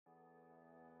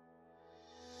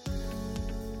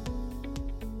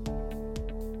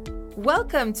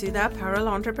Welcome to the Apparel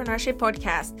Entrepreneurship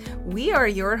Podcast. We are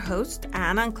your hosts,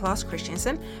 Anna and Claes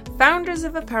Christensen, founders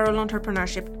of Apparel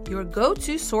Entrepreneurship, your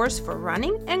go-to source for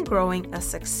running and growing a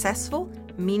successful,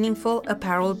 meaningful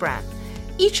apparel brand.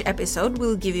 Each episode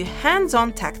will give you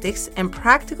hands-on tactics and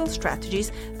practical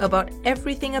strategies about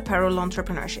everything apparel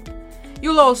entrepreneurship.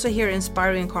 You'll also hear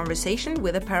inspiring conversation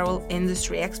with apparel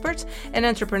industry experts and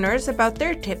entrepreneurs about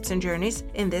their tips and journeys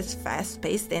in this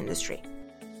fast-paced industry.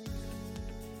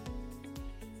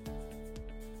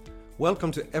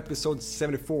 Welcome to episode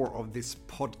 74 of this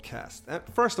podcast. And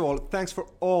first of all, thanks for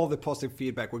all the positive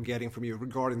feedback we're getting from you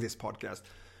regarding this podcast.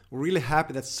 We're really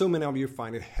happy that so many of you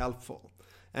find it helpful.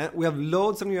 And we have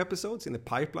loads of new episodes in the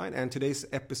pipeline, and today's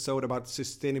episode about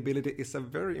sustainability is a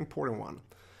very important one.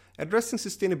 Addressing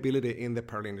sustainability in the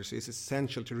apparel industry is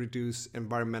essential to reduce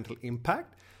environmental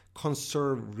impact,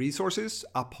 conserve resources,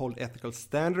 uphold ethical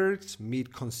standards,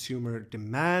 meet consumer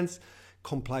demands,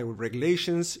 comply with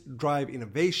regulations, drive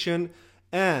innovation,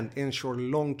 and ensure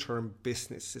long-term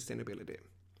business sustainability.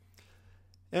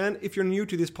 And if you're new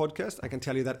to this podcast, I can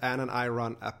tell you that Anna and I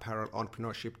run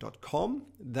apparelentrepreneurship.com.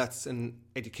 That's an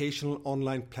educational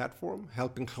online platform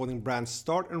helping clothing brands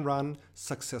start and run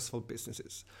successful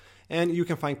businesses. And you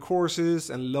can find courses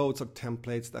and loads of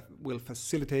templates that will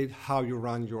facilitate how you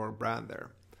run your brand there.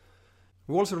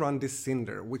 We also run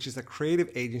Descinder, which is a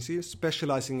creative agency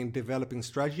specializing in developing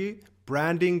strategy,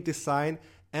 branding, design,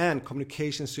 and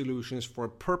communication solutions for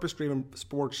purpose-driven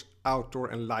sports, outdoor,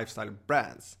 and lifestyle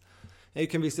brands. And you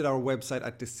can visit our website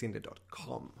at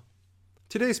descinder.com.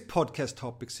 Today's podcast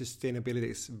topic,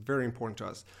 sustainability, is very important to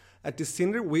us. At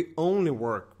Descinder, we only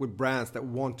work with brands that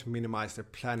want to minimize their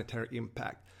planetary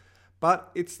impact.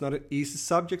 But it's not an easy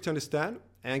subject to understand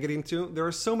and get into. There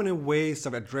are so many ways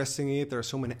of addressing it, there are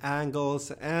so many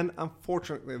angles, and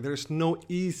unfortunately there's no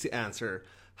easy answer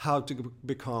how to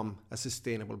become a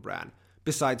sustainable brand,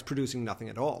 besides producing nothing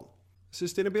at all.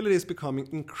 Sustainability is becoming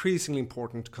increasingly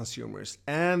important to consumers,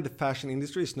 and the fashion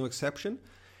industry is no exception.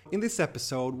 In this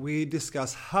episode, we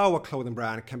discuss how a clothing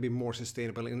brand can be more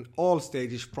sustainable in all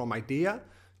stages from idea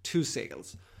to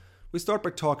sales. We start by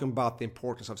talking about the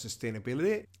importance of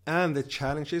sustainability and the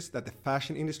challenges that the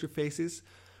fashion industry faces.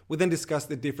 We then discuss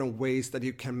the different ways that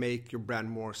you can make your brand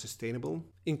more sustainable,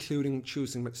 including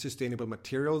choosing sustainable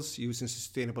materials, using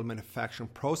sustainable manufacturing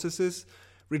processes,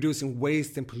 reducing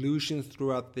waste and pollution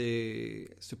throughout the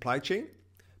supply chain,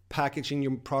 packaging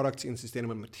your products in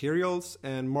sustainable materials,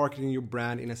 and marketing your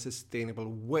brand in a sustainable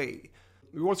way.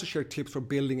 We also share tips for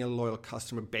building a loyal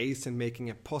customer base and making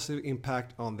a positive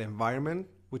impact on the environment.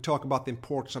 We talk about the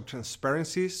importance of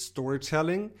transparency,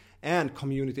 storytelling, and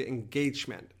community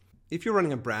engagement. If you're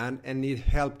running a brand and need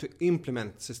help to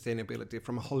implement sustainability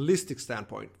from a holistic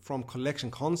standpoint, from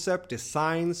collection concept,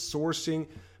 design, sourcing,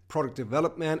 product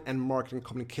development, and marketing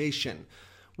communication,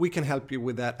 we can help you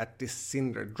with that at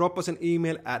Descinder. Drop us an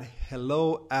email at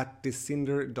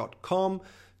hello@descinder.com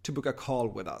to book a call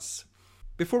with us.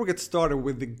 Before we get started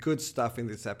with the good stuff in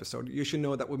this episode, you should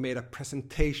know that we made a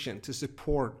presentation to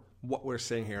support what we're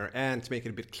saying here and to make it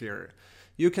a bit clearer.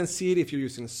 You can see it if you're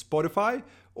using Spotify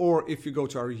or if you go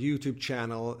to our YouTube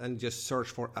channel and just search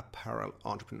for Apparel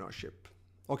Entrepreneurship.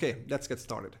 Okay, let's get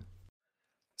started.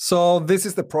 So this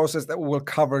is the process that we will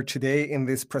cover today in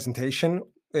this presentation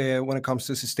when it comes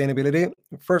to sustainability.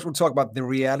 First, we'll talk about the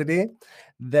reality,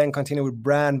 then continue with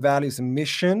brand values and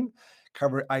mission,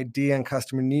 cover idea and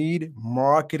customer need,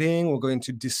 marketing, we'll go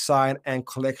into design and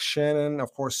collection, and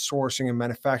of course, sourcing and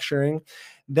manufacturing.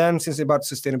 Then, since it's about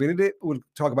sustainability, we'll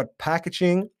talk about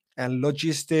packaging and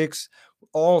logistics,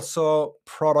 also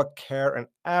product care and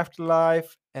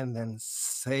afterlife, and then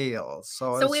sales.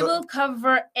 So we will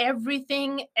cover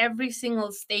everything, every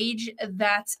single stage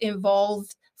that's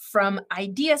involved from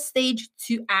idea stage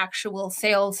to actual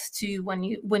sales to when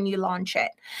you launch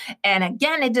it. And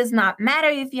again, it does not matter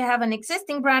if you have an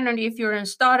existing brand or if you're in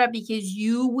startup, because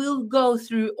you will go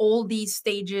through all these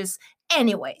stages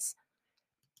anyways.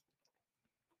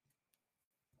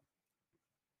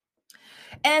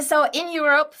 And so in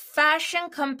Europe,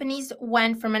 fashion companies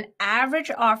went from an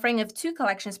average offering of 2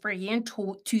 collections per year in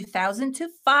 2000 to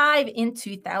 5 in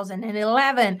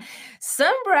 2011.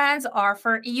 Some brands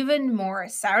offer even more.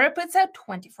 Zara puts out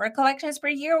 24 collections per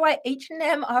year, while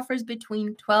H&M offers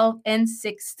between 12 and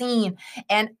 16.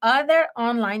 And other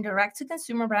online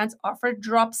direct-to-consumer brands offer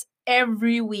drops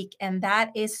every week, and that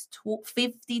is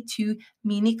 52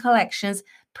 mini collections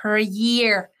per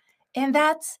year. And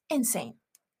that's insane.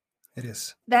 It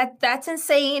is. That's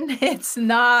insane. It's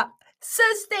not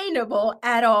sustainable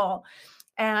at all.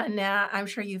 And I'm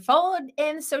sure you followed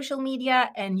in social media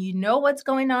and you know what's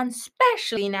going on,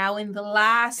 especially now in the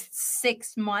last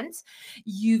 6 months.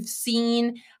 You've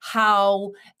seen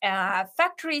how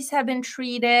factories have been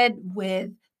treated with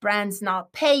brands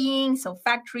not paying. So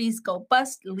factories go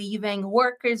bust, leaving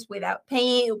workers without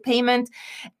payment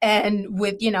and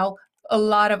with, a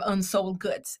lot of unsold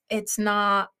goods. It's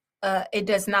not going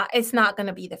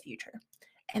to be the future.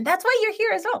 And that's why you're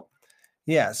here as well.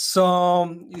 Yeah,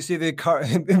 so you see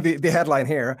the headline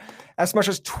here. As much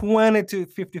as 20 to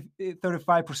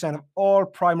 35% of all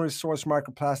primary source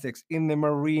microplastics in the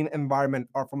marine environment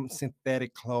are from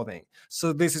synthetic clothing.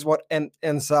 So this is what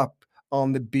ends up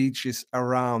on the beaches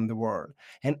around the world.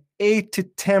 And 8 to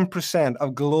 10%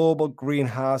 of global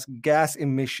greenhouse gas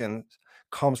emissions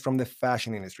comes from the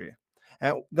fashion industry.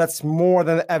 And that's more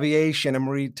than the aviation and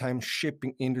maritime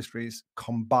shipping industries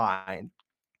combined.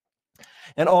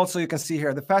 And also you can see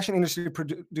here, the fashion industry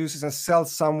produces and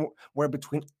sells somewhere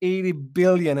between 80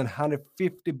 billion and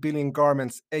 150 billion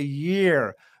garments a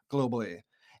year globally.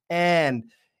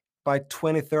 And by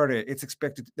 2030, it's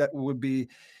expected that would be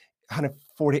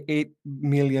 148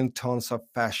 million tons of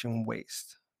fashion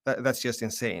waste. That's just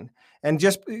insane. And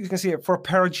just, you can see it, for a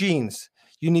pair of jeans,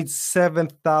 you need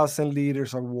 7,000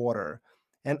 liters of water.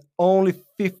 And only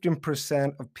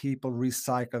 15% of people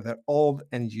recycle their old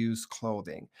and used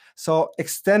clothing. So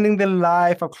extending the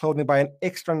life of clothing by an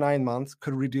extra 9 months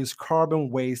could reduce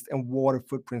carbon waste and water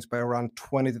footprints by around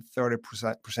 20 to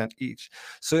 30% each.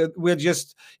 So we're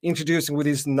just introducing with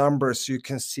these numbers so you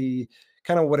can see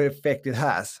kind of what effect it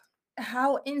has.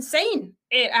 How insane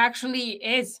it actually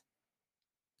is.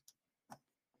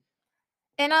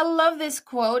 And I love this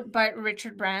quote by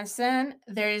Richard Branson: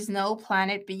 there is no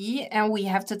planet B, and we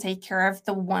have to take care of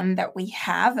the one that we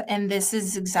have. And this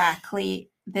is exactly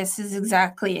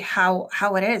how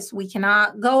it is. We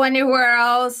cannot go anywhere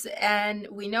else, and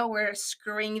we know we're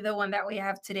screwing the one that we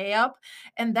have today up.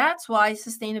 And that's why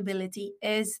sustainability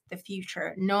is the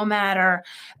future. No matter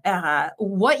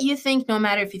what you think, no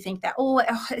matter if you think that,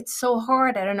 it's so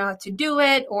hard, I don't know how to do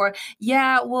it, or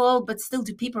but still,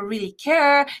 do people really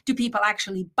care? Do people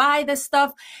actually buy this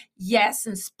stuff? Yes,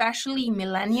 and especially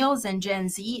millennials and Gen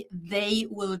Z, they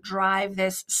will drive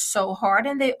this so hard,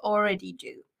 and they already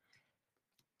do.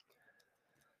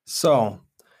 So,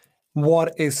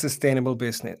 what is sustainable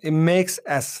business? It makes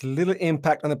as little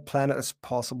impact on the planet as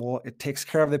possible. It takes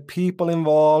care of the people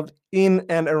involved in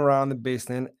and around the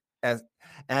business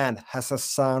and has a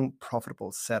sound,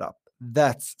 profitable setup.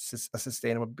 That's a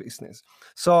sustainable business.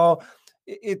 So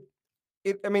it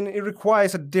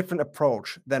requires a different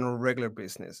approach than a regular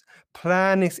business.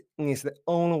 Planning is the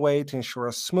only way to ensure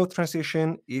a smooth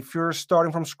transition. If you're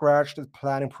starting from scratch, the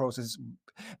planning process is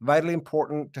vitally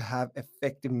important to have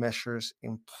effective measures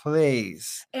in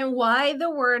place. And why the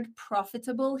word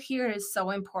profitable here is so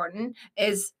important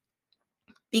is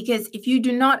because if you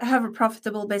do not have a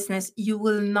profitable business, you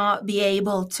will not be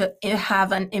able to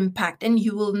have an impact, and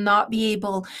you will not be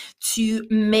able to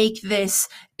make this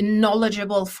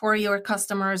knowledgeable for your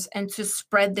customers and to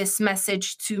spread this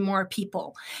message to more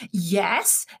people.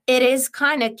 Yes, it is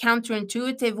kind of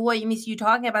counterintuitive what you're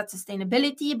talking about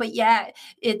sustainability, but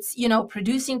it's,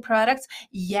 producing products.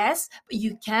 Yes, but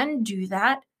you can do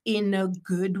that in a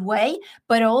good way.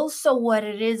 But also what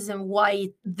it is and why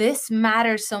this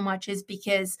matters so much is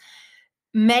because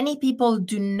many people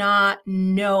do not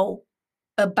know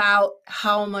about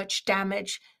how much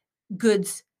damage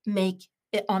goods make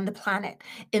on the planet.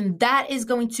 And that is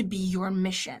going to be your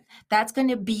mission. That's going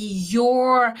to be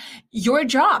your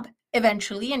job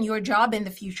eventually, and your job in the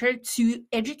future, to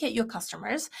educate your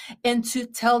customers and to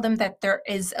tell them that there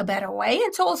is a better way,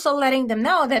 and to also letting them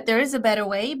know that there is a better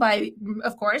way by,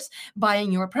 of course,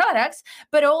 buying your products,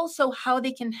 but also how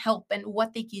they can help and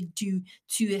what they can do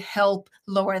to help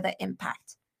lower the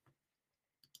impact.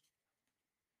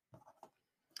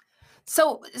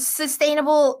 So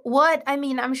sustainable,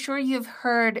 I'm sure you've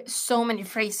heard so many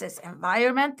phrases: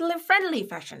 environmentally friendly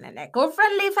fashion, and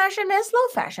eco-friendly fashion, and slow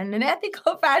fashion, and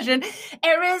ethical fashion,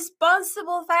 and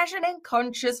responsible fashion, and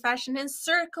conscious fashion, and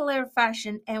circular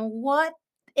fashion. And what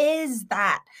is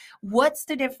that? What's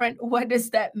the difference? What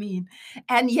does that mean?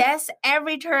 And yes,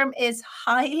 every term is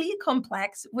highly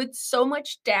complex with so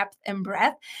much depth and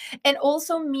breadth, and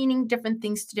also meaning different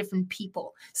things to different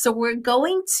people. So we're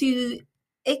going to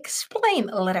explain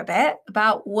a little bit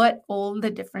about what all the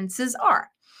differences are.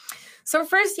 So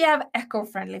first, you have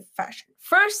eco-friendly fashion.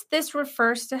 First, this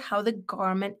refers to how the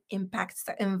garment impacts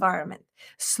the environment.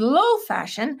 Slow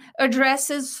fashion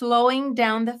addresses slowing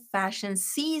down the fashion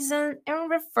season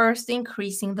and refers to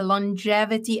increasing the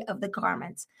longevity of the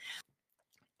garments.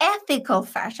 Ethical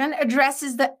fashion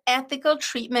addresses the ethical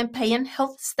treatment, pay, and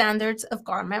health standards of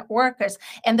garment workers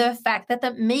and the effect that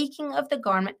the making of the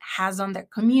garment has on their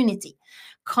community.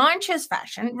 Conscious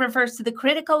fashion refers to the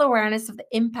critical awareness of the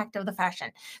impact of the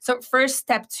fashion. So, first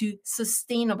step to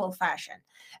sustainable fashion.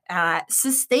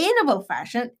 Sustainable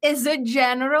fashion is a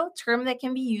general term that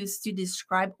can be used to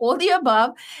describe all the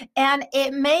above, and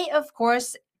it may, of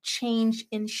course, change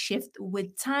and shift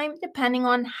with time depending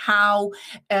on how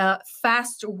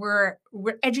fast we're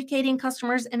educating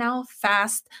customers and how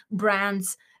fast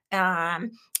brands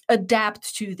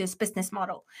adapt to this business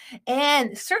model.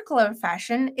 And circular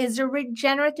fashion is a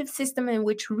regenerative system in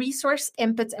which resource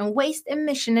inputs and waste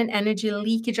emission and energy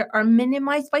leakage are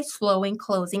minimized by slowing,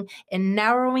 closing, and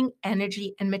narrowing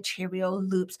energy and material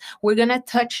loops. We're going to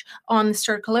touch on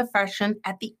circular fashion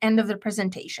at the end of the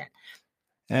presentation.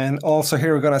 And also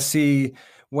here we're going to see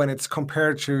when it's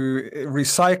compared to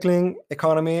recycling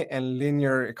economy and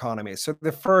linear economy. So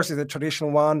the first is the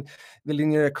traditional one, the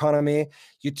linear economy.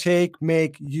 You take,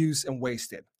 make, use, and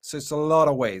waste it. So it's a lot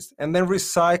of waste. And then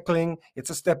recycling, it's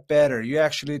a step better. You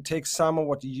actually take some of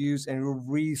what you use and you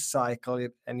recycle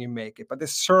it and you make it. But the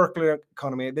circular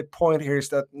economy, the point here is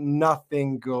that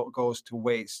nothing goes to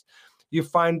waste. You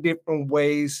find different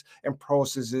ways and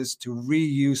processes to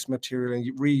reuse material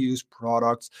and reuse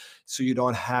products so you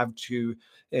don't have to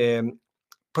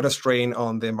put a strain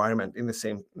on the environment in the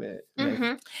same way.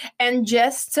 And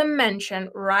just to mention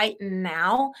right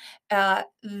now,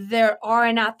 there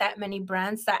are not that many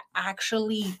brands that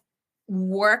actually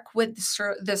work with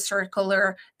the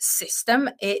circular system.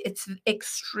 It's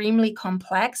extremely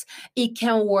complex. It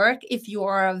can work if you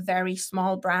are a very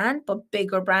small brand, but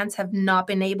bigger brands have not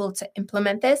been able to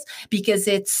implement this because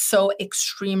it's so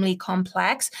extremely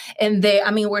complex. And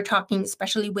we're talking,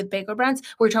 especially with bigger brands,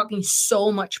 we're talking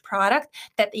so much product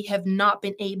that they have not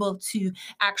been able to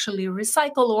actually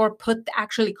recycle or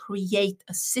actually create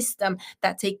a system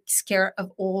that takes care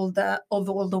of all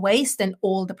the waste and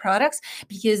all the products,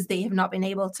 because they have not been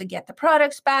able to get the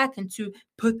products back and to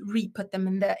re-put them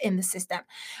in the system.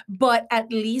 But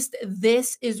at least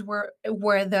this is where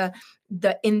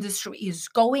the industry is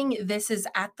going. This is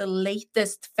at the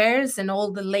latest fairs and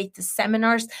all the latest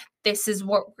seminars. This is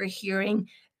what we're hearing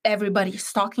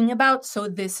everybody's talking about. So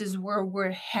this is where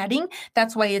we're heading.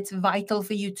 That's why it's vital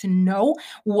for you to know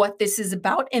what this is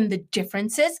about and the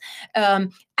differences.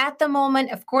 At the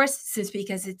moment, of course, since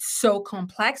because it's so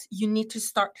complex, you need to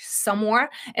start somewhere.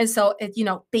 And so,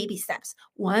 baby steps,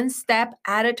 one step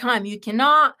at a time. You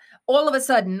cannot all of a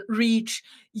sudden reach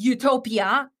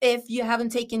utopia if you haven't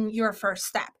taken your first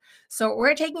step. So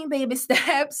we're taking baby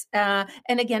steps. And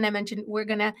again, I mentioned we're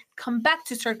going to come back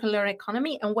to circular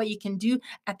economy and what you can do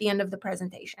at the end of the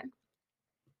presentation.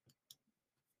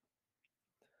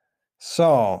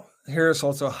 So here's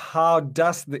also how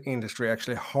does the industry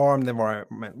actually harm the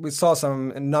environment? We saw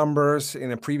some numbers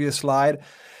in a previous slide,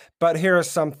 but here are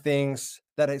some things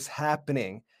that is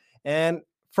happening. And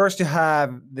first you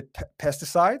have the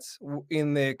pesticides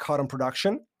in the cotton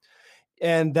production,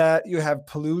 and that you have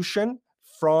pollution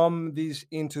from these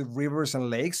into rivers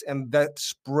and lakes, and that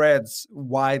spreads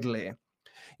widely.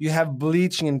 You have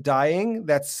bleaching and dyeing,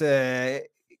 that's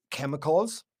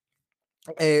chemicals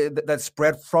that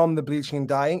spread from the bleaching and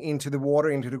dyeing into the water,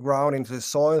 into the ground, into the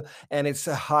soil, and it's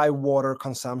a high water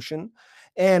consumption.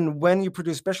 And when you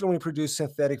produce, especially when you produce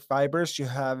synthetic fibers, you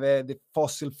have the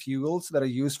fossil fuels that are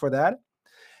used for that.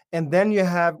 And then you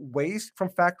have waste from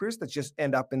factories that just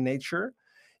end up in nature.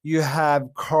 You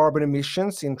have carbon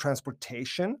emissions in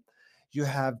transportation. You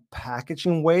have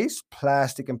packaging waste,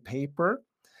 plastic and paper.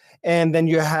 And then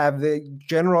you have the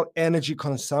general energy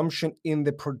consumption in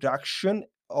the production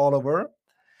all over.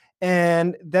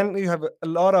 And then you have a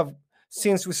lot of,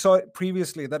 since we saw it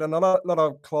previously that a lot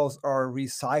of clothes are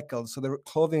recycled, so the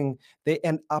clothing, they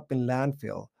end up in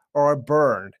landfill or are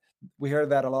burned. We hear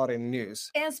that a lot in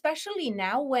news. And especially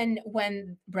now when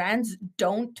brands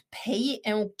don't pay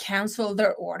and cancel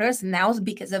their orders now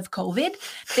because of COVID,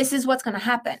 this is what's going to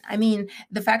happen. I mean,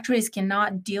 the factories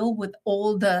cannot deal with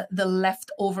all the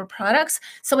leftover products.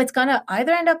 So it's going to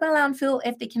either end up in landfill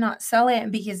if they cannot sell it,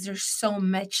 and because there's so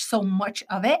much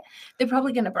of it, they're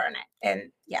probably going to burn it.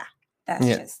 And that's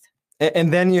just.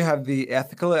 And then you have the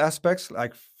ethical aspects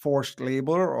like forced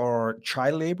labor or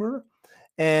child labor.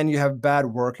 And you have bad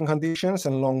working conditions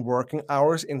and long working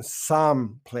hours in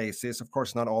some places. Of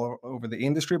course, not all over the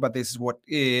industry, but this is what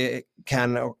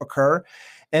can occur.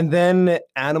 And then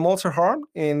animals are harmed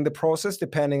in the process,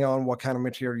 depending on what kind of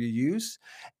material you use.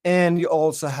 And you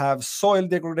also have soil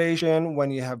degradation when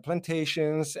you have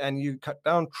plantations and you cut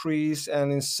down trees.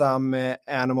 And in some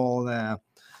animal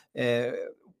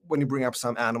when you bring up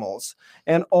some animals.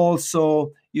 And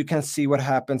also you can see what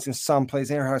happens in some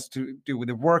places. It has to do with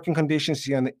the working conditions.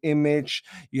 You see on the image,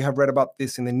 you have read about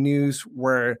this in the news,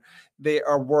 where they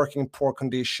are working in poor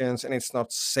conditions and it's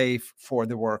not safe for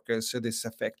the workers. So this is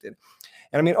affected.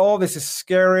 And I mean, all this is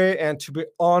scary. And to be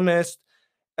honest,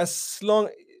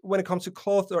 when it comes to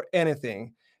clothes or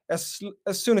anything, as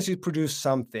soon as you produce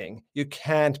something, you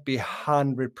can't be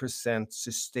 100%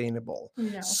 sustainable.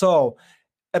 No. So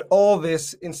at all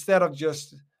this, instead of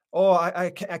just,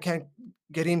 I can't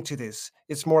get into this,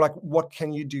 it's more like, what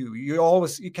can you do?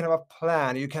 You can have a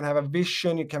plan, you can have a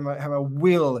vision, you can have a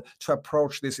will to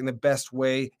approach this in the best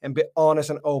way and be honest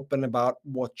and open about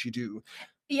what you do.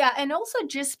 Yeah, and also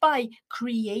just by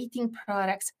creating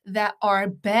products that are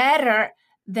better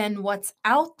than what's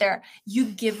out there, you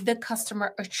give the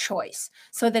customer a choice.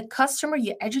 So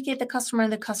you educate the customer,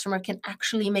 and the customer can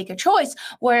actually make a choice.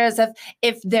 Whereas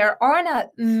if there are not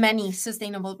many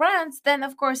sustainable brands, then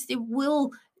of course they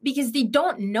will, because they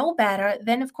don't know better,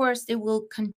 then of course they will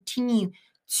continue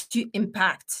to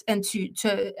impact and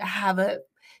to have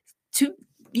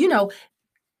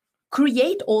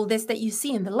create all this that you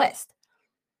see in the list.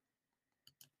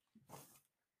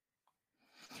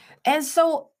 And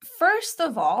so, first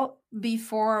of all,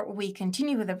 before we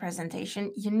continue with the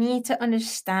presentation, you need to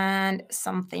understand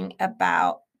something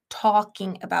about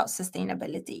talking about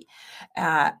sustainability.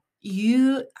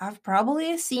 You have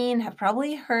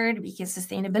probably heard, because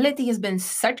sustainability has been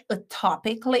such a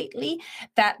topic lately,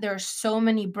 that there are so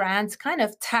many brands kind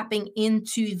of tapping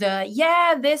into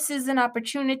this is an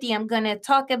opportunity, I'm going to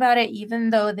talk about it,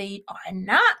 even though they are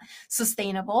not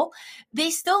sustainable. They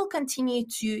still continue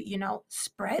to,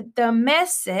 spread the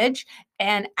message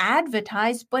and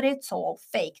advertise, but it's all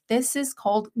fake. This is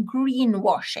called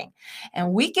greenwashing.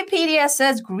 And Wikipedia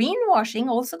says greenwashing,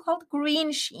 also called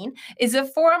green sheen, is a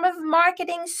form of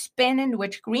marketing spin in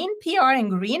which green PR and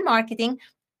green marketing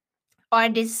are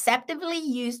deceptively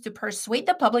used to persuade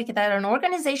the public that an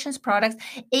organization's products,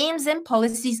 aims, and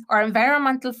policies are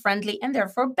environmental friendly and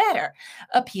therefore better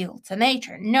appeal to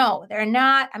nature. No, they're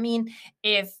not. I mean,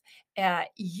 if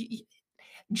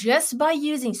just by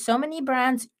using, so many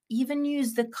brands even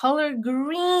use the color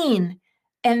green,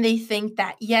 and they think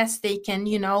that, yes, they can,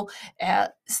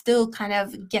 still kind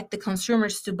of get the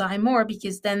consumers to buy more,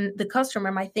 because then the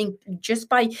customer might think, just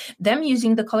by them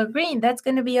using the color green, that's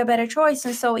going to be a better choice.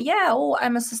 And so,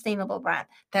 I'm a sustainable brand.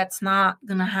 That's not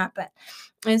going to happen.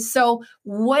 And so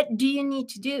what do you need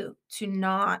to do to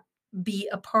not be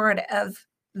a part of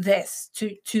this,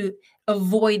 to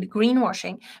avoid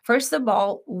greenwashing? First of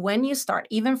all, when you start,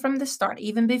 even from the start,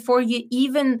 even before you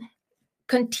even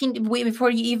before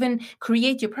you even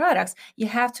create your products, you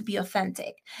have to be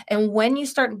authentic. And when you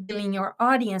start building your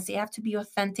audience, you have to be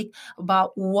authentic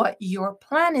about what your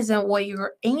plan is and what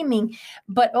you're aiming,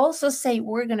 but also say,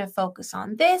 we're going to focus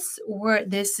on this,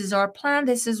 this is our plan,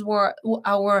 this is where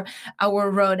our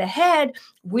road ahead.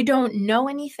 We don't know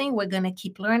anything, we're going to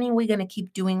keep learning, we're going to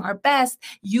keep doing our best.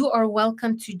 You are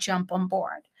welcome to jump on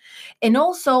board. And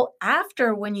also,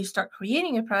 after, when you start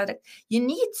creating a product, you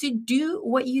need to do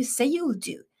what you say you'll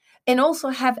do, and also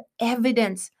have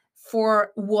evidence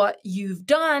for what you've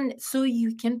done, so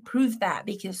you can prove that,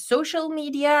 because social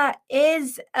media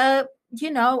is a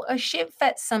shit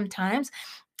fest sometimes.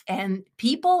 And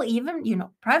people, even,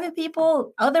 private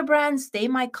people, other brands, they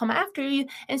might come after you.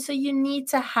 And so you need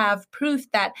to have proof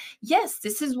that, yes,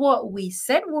 this is what we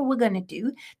said we were going to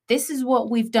do. This is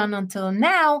what we've done until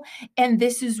now. And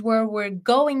this is where we're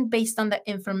going, based on the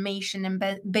information and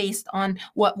based on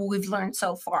what we've learned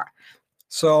so far.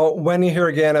 So when you hear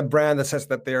again a brand that says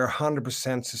that they're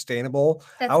 100% sustainable,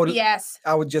 that's BS.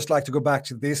 I would just like to go back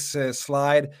to this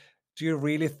slide. Do you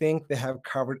really think they have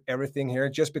covered everything here?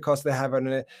 Just because they have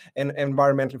an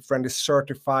environmentally friendly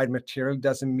certified material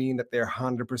doesn't mean that they're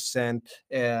 100%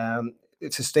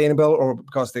 sustainable, or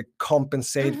because they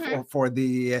compensate for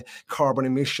the carbon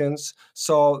emissions.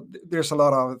 So there's a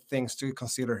lot of things to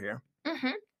consider here.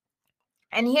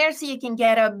 And here, so you can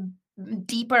get a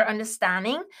deeper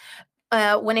understanding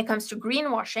when it comes to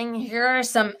greenwashing. Here are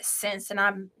some sins, and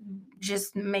I'm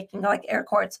just making like air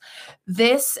quotes.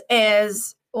 This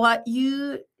is what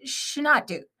you should not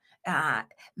do.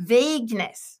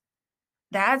 Vagueness.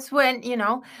 That's when,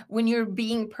 when you're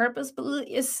being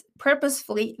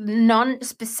purposefully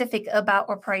non-specific about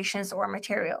operations or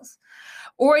materials.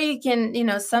 Or you can,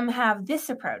 some have this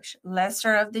approach,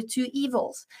 lesser of the two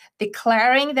evils,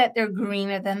 declaring that they're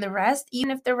greener than the rest,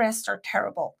 even if the rest are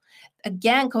terrible.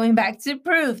 Again, going back to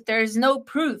proof, there's no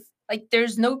proof Like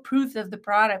there's no proof of the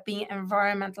product being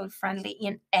environmentally friendly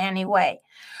in any way.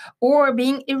 Or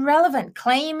being irrelevant,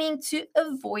 claiming to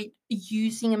avoid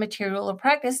using a material or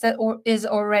practice that is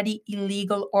already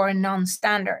illegal or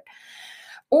non-standard.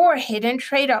 Or hidden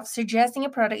trade-offs, suggesting a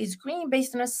product is green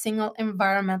based on a single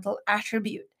environmental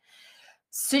attribute.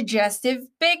 Suggestive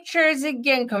pictures,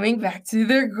 again coming back to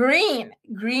the green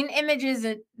images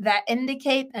that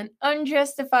indicate an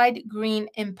unjustified green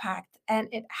impact, and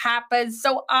it happens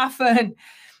so often.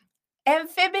 And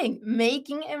fibbing,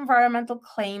 making environmental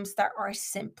claims that are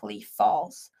simply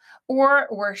false, or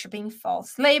worshiping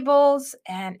false labels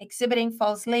and exhibiting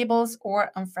false labels or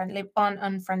unfriendly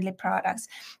products.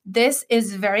 This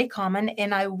is very common,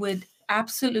 and I would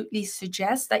absolutely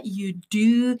suggest that you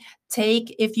do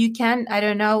take, if you can, I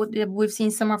don't know, we've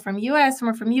seen some are from US, some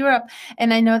are from Europe,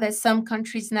 and I know that some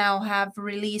countries now have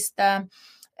released the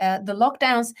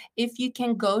lockdowns. If you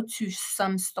can go to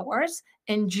some stores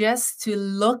and just to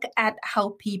look at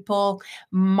how people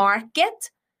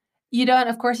market, you don't,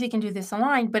 of course you can do this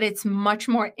online, but it's much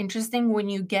more interesting when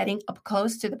you're getting up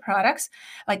close to the products.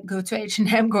 Like go to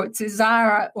H&M, go to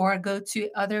Zara, or go to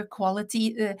other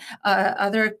qualitative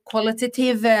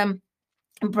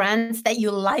brands that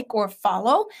you like or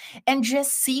follow, and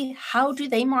just see how do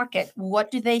they market, what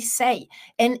do they say,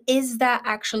 and is that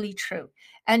actually true?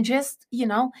 And just,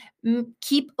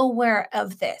 keep aware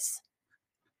of this.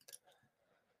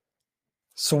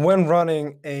 So when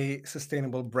running a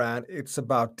sustainable brand, it's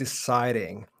about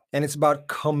deciding, and it's about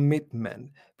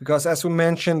commitment, because as we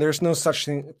mentioned, there's no such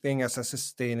thing as a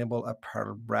sustainable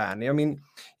apparel brand. I mean,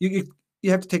 you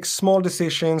have to take small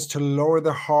decisions to lower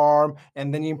the harm,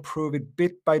 and then you improve it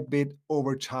bit by bit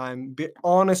over time. Be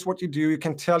honest what you do. You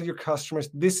can tell your customers,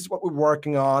 this is what we're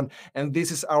working on, and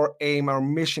this is our aim. Our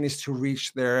mission is to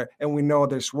reach there, and we know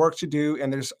there's work to do,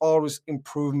 and there's always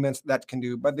improvements that can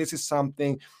do, but this is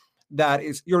something that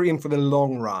is, you're in for the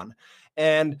long run.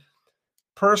 And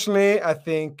personally, I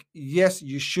think, yes,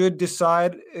 you should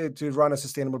decide to run a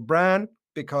sustainable brand,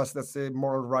 because that's the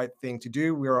moral right thing to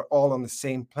do. We are all on the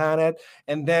same planet.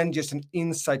 And then just an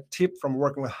inside tip from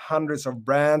working with hundreds of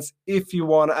brands: if you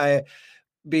want to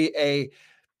be a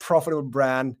profitable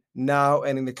brand now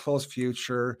and in the close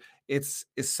future, it's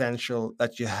essential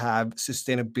that you have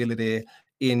sustainability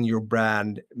in your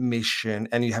brand mission,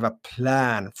 and you have a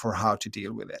plan for how to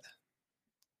deal with it.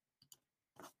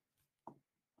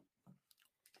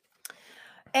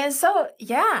 And so,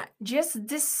 yeah, just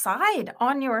decide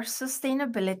on your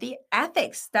sustainability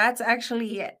ethics. That's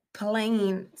actually it.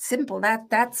 Plain simple.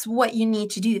 That's what you need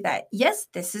to do. That, yes,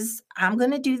 I'm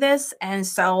going to do this. And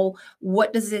so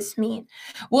what does this mean?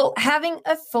 Well, having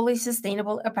a fully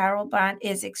sustainable apparel brand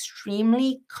is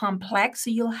extremely complex. So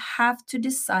you'll have to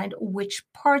decide which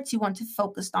parts you want to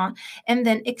focus on and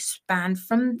then expand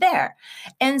from there.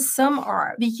 And some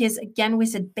are, because again, we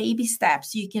said baby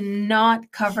steps. You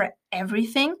cannot cover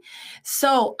everything.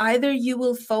 So either you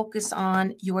will focus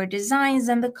on your designs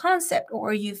and the concept,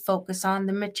 or you focus on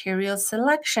the material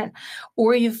selection,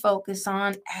 or you focus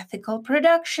on ethical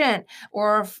production,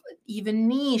 or even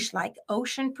niche like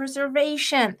ocean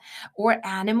preservation or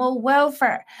animal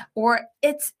welfare. Or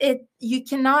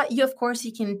of course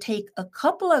you can take a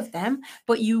couple of them,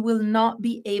 but you will not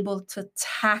be able to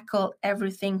tackle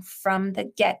everything from the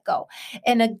get-go.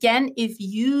 And again, if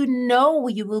you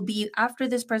will be, after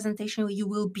this presentation, you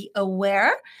will be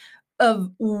aware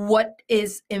of what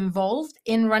is involved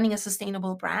in running a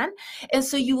sustainable brand. And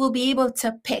so you will be able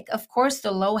to pick, of course,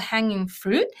 the low-hanging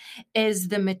fruit is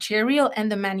the material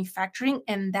and the manufacturing.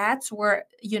 And that's where,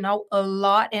 a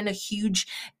lot and a huge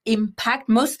impact,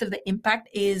 most of the impact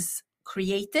is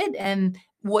created, and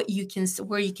where you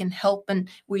can help and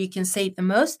where you can save the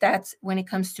most, that's when it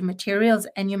comes to materials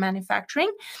and your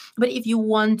manufacturing. But if you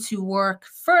want to work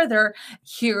further,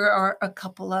 here are a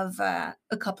couple of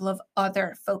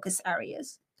other focus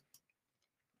areas.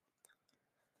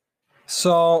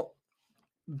 So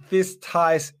this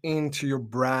ties into your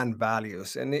brand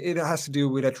values, and it has to do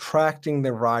with attracting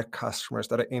the right customers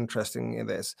that are interested in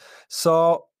this.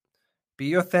 So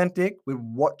be authentic with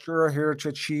what you're here to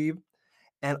achieve,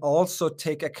 and also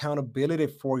take accountability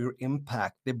for your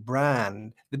impact, the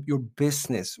brand, your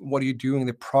business, what are you doing,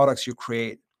 the products you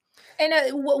create. And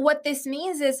what this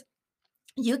means is,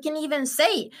 you can even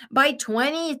say by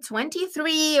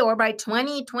 2023 or by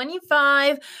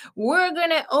 2025, we're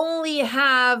going to only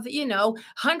have,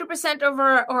 100%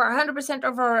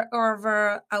 of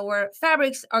our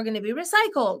fabrics are going to be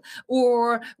recycled,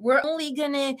 or we're only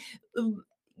going to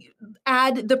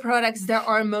add the products that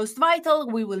are most vital.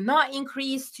 We will not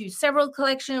increase to several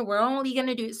collections. We're only going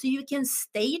to do it. So you can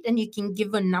state and you can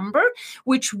give a number,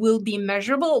 which will be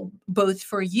measurable both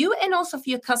for you and also for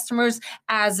your customers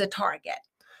as a target.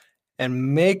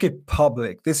 And make it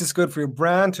public. This is good for your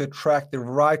brand to attract the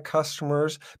right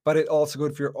customers, but it's also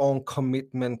good for your own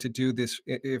commitment to do this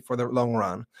for the long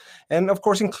run. And of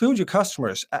course, include your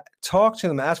customers. Talk to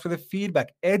them, ask for the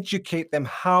feedback, educate them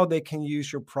how they can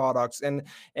use your products, and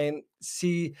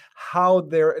see how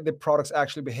the products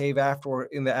actually behave afterward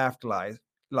in the afterlife.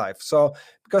 So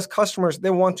because customers,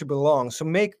 they want to belong. So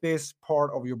make this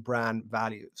part of your brand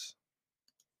values.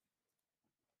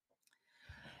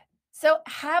 So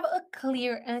have a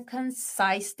clear and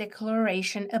concise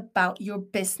declaration about your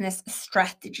business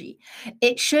strategy.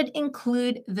 It should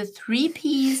include the 3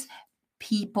 Ps: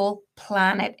 people,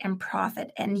 planet, and profit.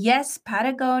 And yes,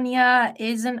 Patagonia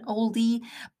is an oldie,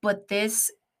 but this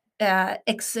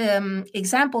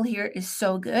example here is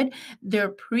so good. Their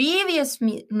previous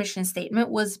mission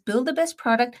statement was build the best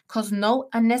product, cause no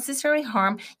unnecessary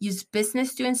harm, use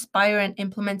business to inspire and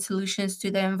implement solutions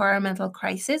to the environmental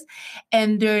crisis.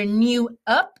 And their new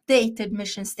updated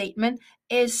mission statement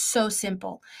is so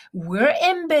simple. We're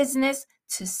in business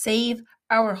to save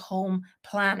our home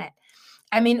planet.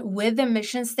 I mean, with a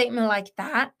mission statement like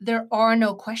that, there are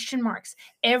no question marks.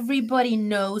 Everybody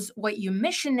knows what your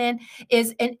mission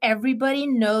is, and everybody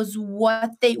knows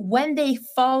when they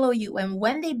follow you and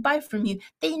when they buy from you,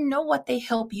 they know what they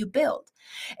help you build.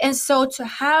 And so to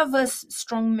have a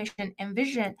strong mission and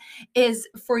vision is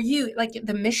for you, like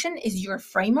the mission is your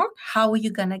framework. How are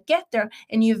you going to get there?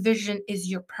 And your vision is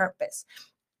your purpose.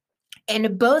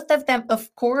 And both of them,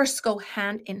 of course, go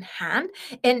hand in hand.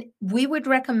 And we would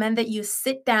recommend that you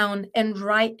sit down and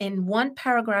write in one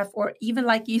paragraph, or even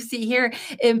like you see here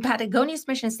in Patagonia's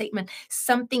mission statement,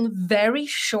 something very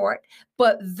short,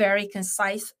 but very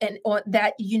concise, and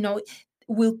that,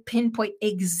 will pinpoint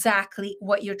exactly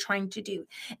what you're trying to do.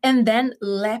 And then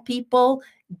let people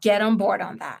get on board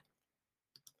on that.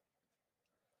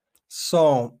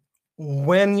 So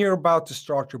when you're about to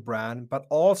start your brand, but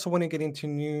also when you get into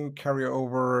new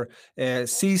carryover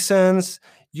seasons,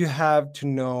 you have to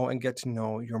know and get to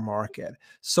know your market.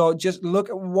 So just look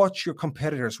at what your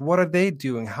competitors, what are they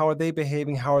doing? How are they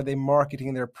behaving? How are they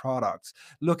marketing their products?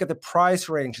 Look at the price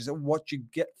ranges and what you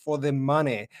get for the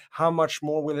money. How much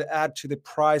more will it add to the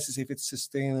prices if it's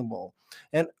sustainable?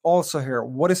 And also here,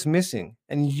 what is missing?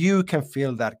 And you can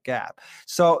fill that gap.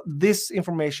 So this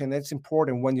information, that's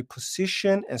important when you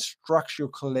position and structure your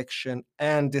collection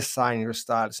and design your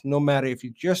styles, no matter if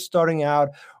you're just starting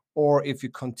out or if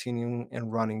you're continuing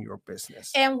and running your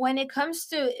business. And when it comes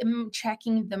to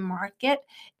checking the market,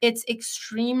 it's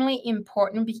extremely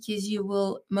important because you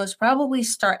will most probably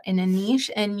start in a niche,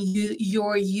 and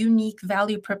your unique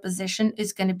value proposition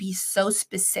is going to be so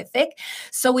specific.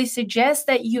 So we suggest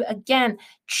that you, again,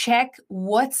 check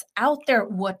what's out there.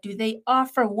 What do they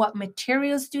offer? What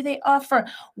materials do they offer?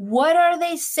 What are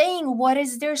they saying? What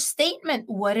is their statement?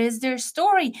 What is their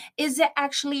story? Is it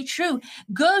actually true?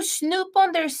 Go snoop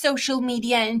on their social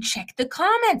media and check the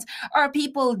comments. Are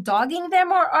people dogging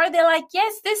them, or are they like,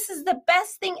 yes, this is the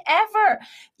best thing ever?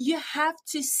 You have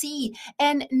to see.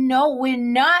 And no, we're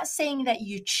not saying that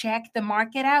you check the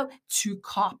market out to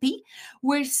copy.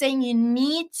 We're saying you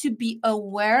need to be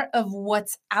aware of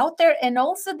what's out there. And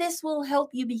also this will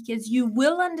help you because you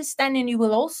will understand, and you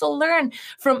will also learn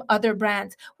from other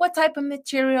brands. What type of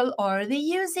material are they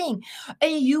using?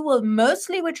 And you will,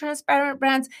 mostly with transparent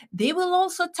brands, they will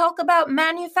also talk about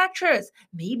manufacturers.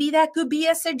 Maybe that could be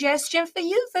a suggestion for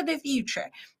you for the future.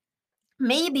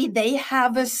 Maybe they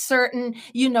have a certain,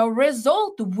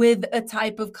 result with a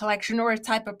type of collection or a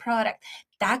type of product.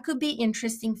 That could be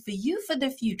interesting for you for the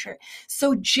future.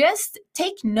 So just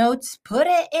take notes, put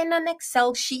it in an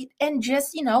Excel sheet, and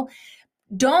just,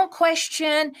 don't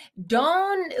question,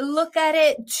 don't look at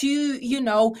it to,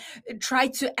 try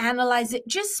to analyze it.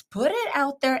 Just put it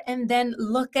out there and then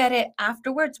look at it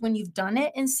afterwards when you've done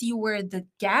it and see where the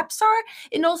gaps are,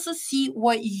 and also see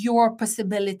what your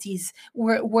possibilities,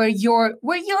 where your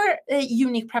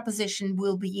unique proposition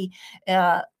will be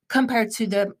compared to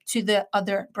the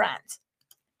other brands.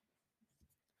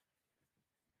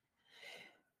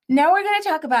 Now we're going to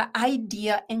talk about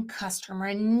idea and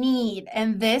customer need.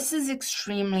 And this is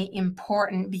extremely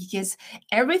important because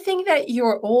everything that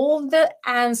all the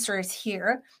answers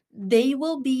here, they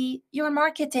will be your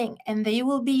marketing, and they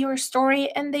will be your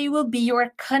story, and they will be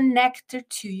your connector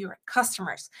to your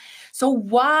customers. So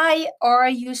why are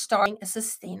you starting a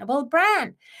sustainable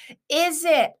brand? Is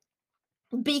it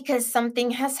because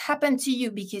something has happened to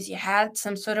you, because you had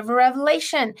some sort of a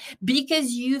revelation,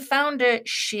 because you found a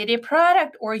shitty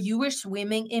product, or you were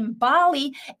swimming in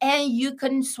Bali and you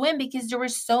couldn't swim because there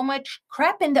was so much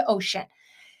crap in the ocean.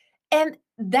 And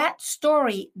that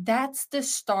story, that's the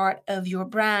start of your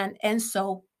brand. And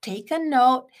so take a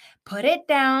note, put it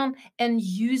down, and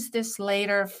use this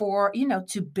later for,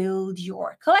 to build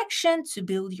your collection, to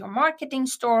build your marketing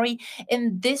story.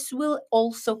 And this will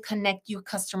also connect your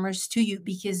customers to you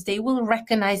because they will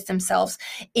recognize themselves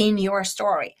in your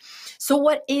story. So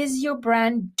what is your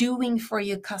brand doing for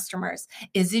your customers?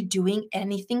 Is it doing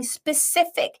anything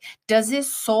specific? Does it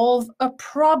solve a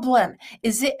problem?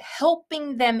 Is it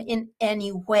helping them in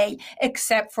any way,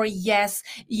 except for, yes,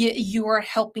 you are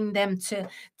helping them to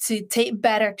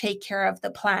better take care of the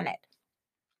planet?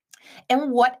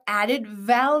 And what added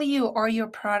value are your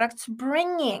products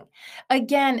bringing?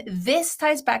 Again, this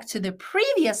ties back to the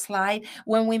previous slide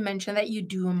when we mentioned that you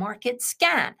do a market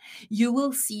scan. You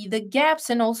will see the gaps,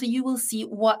 and also you will see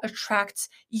what attracts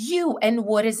you and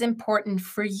what is important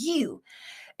for you.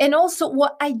 And also,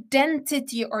 what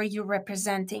identity are you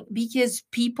representing? Because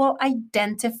people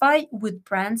identify with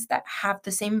brands that have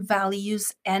the same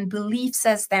values and beliefs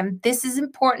as them. This is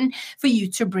important for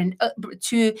you to bring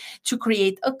to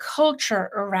create a culture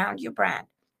around your brand.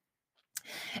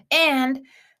 And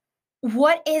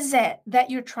what is it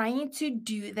that you're trying to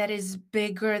do that is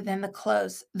bigger than the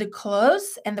clothes? The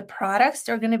clothes and the products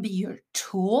are going to be your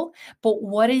tool, but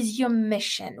what is your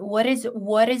mission? What is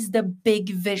the big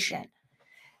vision?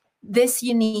 This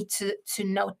you need to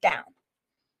note down.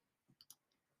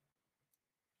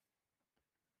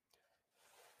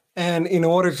 And in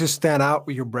order to stand out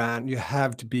with your brand, you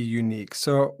have to be unique.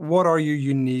 So what are your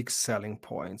unique selling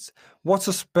points? What's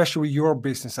so special with your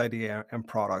business idea and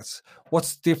products?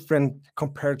 What's different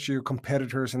compared to your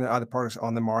competitors and the other products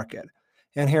on the market?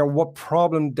 And here, what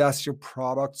problem does your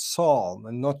product solve?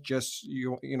 And not just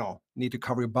you need to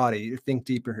cover your body. Think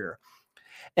deeper here.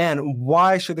 And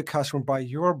why should the customer buy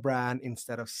your brand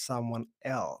instead of someone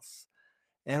else?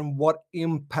 And what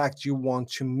impact you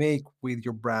want to make with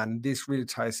your brand. This really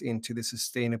ties into the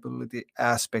sustainability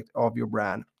aspect of your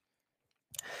brand.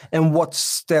 And what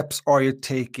steps are you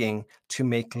taking to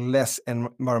make less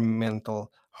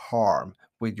environmental harm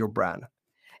with your brand?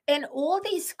 And all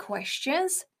these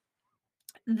questions,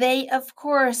 they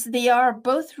are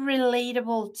both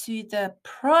relatable to the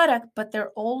product, but they're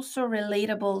also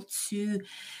relatable to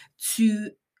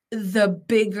the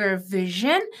bigger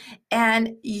vision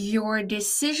and your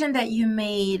decision that you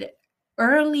made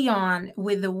early on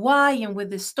with the why and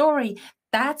with the story.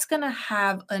 That's going to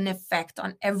have an effect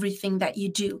on everything that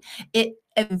you do.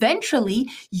 Eventually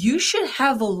you should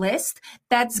have a list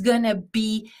that's going to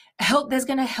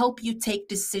help you take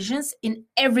decisions in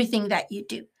everything that you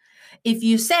do. If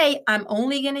you say, I'm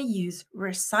only going to use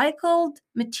recycled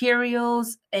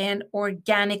materials and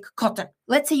organic cotton,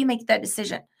 let's say you make that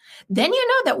decision, then you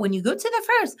know that when you go to the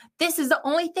fairs, this is the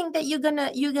only thing that you're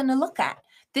gonna look at.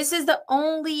 This is the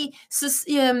only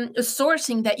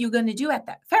sourcing that you're gonna do at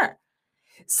that fair.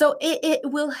 So it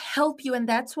will help you, and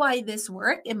that's why this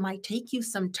work, it might take you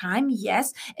some time,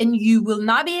 yes, and you will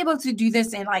not be able to do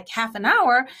this in like half an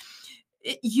hour.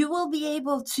 You will be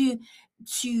able to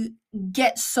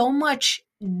get so much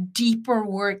deeper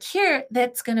work here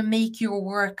that's going to make your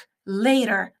work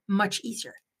later much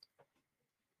easier.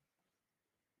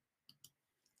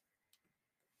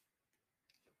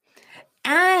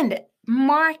 And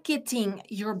marketing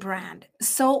your brand.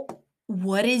 So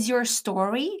what is your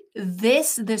story?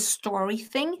 The story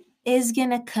thing is going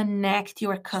to connect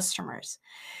your customers.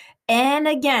 And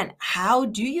again, how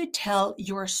do you tell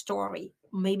your story?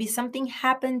 Maybe something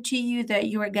happened to you that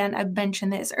I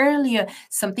mentioned this earlier.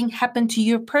 Something happened to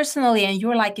you personally, and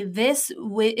you're like, this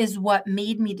is what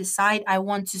made me decide I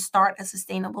want to start a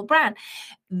sustainable brand.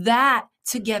 That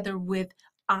together with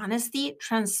honesty,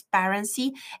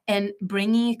 transparency, and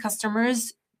bringing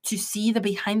customers to see the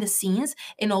behind the scenes,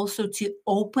 and also to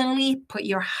openly put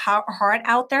your heart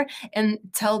out there and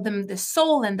tell them the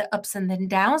soul and the ups and the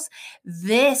downs.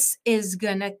 This is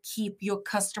gonna keep your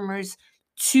customers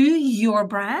to your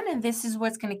brand, and this is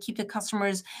what's going to keep the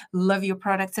customers love your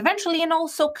products eventually and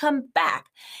also come back.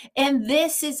 And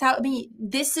this is how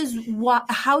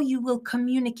you will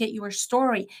communicate your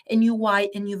story and your why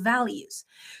and your values,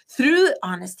 through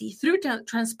honesty, through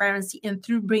transparency, and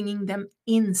through bringing them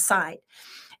inside.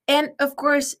 And of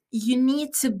course, you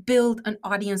need to build an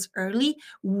audience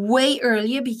way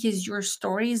earlier, because your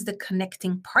story is the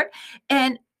connecting part.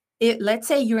 And let's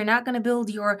say you're not going to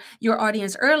build your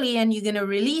audience early, and you're going to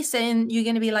release it, and you're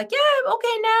going to be like, yeah,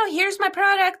 okay, now here's my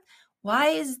product.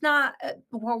 Why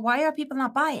are people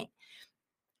not buying?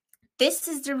 this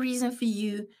is the reason for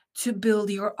you to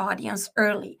build your audience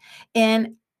early.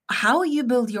 And how you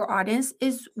build your audience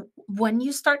is when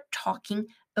you start talking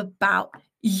about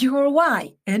your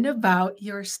why and about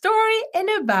your story and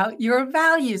about your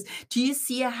values. Do you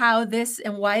see how this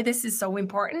and why this is so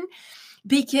important?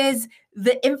 Because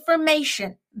the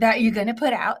information that you're going to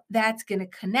put out, that's going to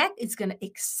connect, it's going to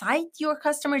excite your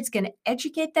customer, it's going to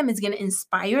educate them, it's going to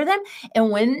inspire them.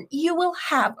 And when you will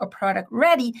have a product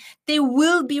ready, they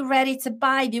will be ready to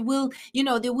buy. They will,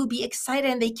 they will be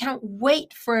excited and they can't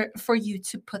wait for you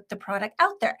to put the product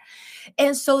out there.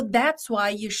 And so that's why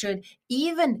you should,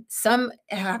 even some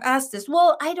have asked this,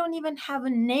 well, I don't even have a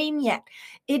name yet.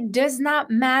 It does not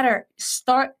matter.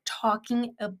 Start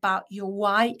talking about your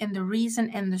why and the reason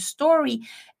and the story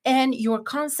and your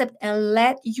concept, and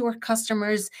let your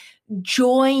customers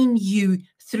join you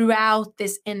throughout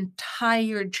this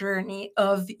entire journey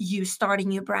of you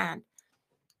starting your brand.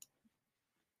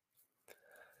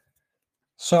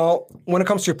 So when it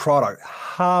comes to your product,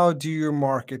 how do you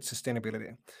market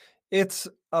sustainability? It's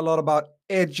a lot about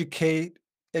education,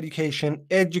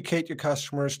 educate your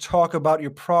customers, talk about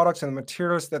your products and the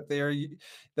materials that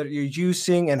you're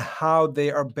using and how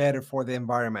they are better for the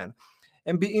environment,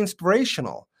 and be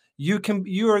inspirational. You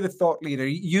are the thought leader.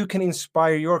 You can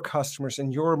inspire your customers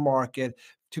and your market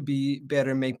to be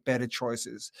better, make better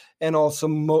choices, and also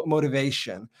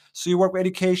motivation. So you work with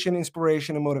education,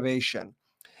 inspiration, and motivation.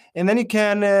 And then you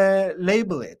can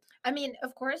label it. I mean,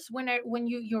 of course, when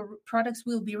your products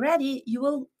will be ready, you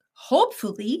will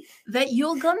hopefully that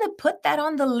you're gonna put that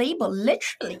on the label.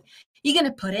 Literally, you're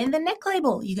gonna put it in the neck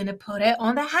label. You're gonna put it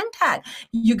on the hang tag.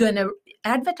 You're gonna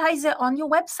advertise it on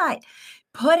your website.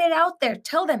 Put it out there.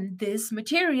 Tell them this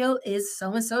material is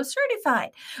so and so certified,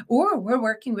 or we're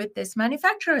working with this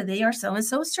manufacturer. They are so and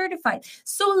so certified.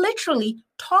 So literally,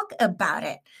 talk about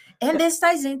it. And this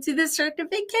ties into the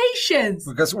certifications.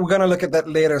 Because we're going to look at that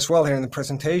later as well here in the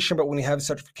presentation. But when you have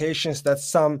certifications,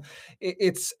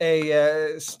 it's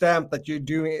a stamp that you're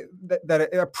doing, that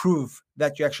a proof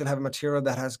that you actually have a material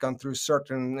that has gone through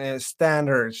certain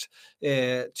standards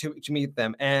to meet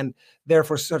them. And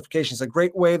therefore, certification is a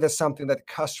great way. That's something that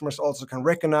customers also can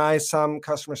recognize. Some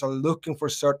customers are looking for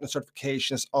certain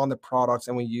certifications on the products,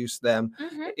 and we use them.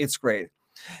 Mm-hmm. It's great.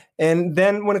 And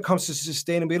then when it comes to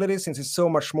sustainability, since it's so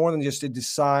much more than just the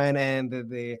design and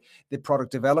the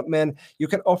product development, you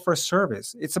can offer a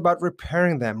service. It's about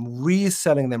repairing them,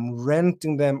 reselling them,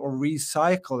 renting them, or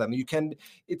recycle them.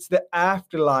 It's the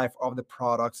afterlife of the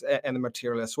products and the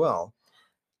material as well.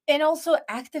 And also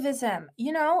activism.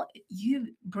 You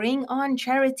bring on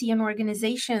charity and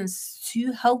organizations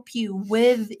to help you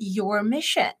with your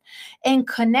mission, and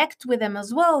connect with them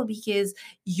as well, because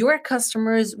your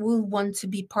customers will want to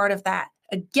be part of that.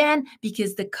 Again,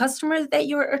 because the customer that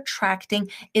you're attracting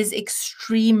is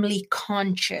extremely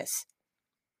conscious.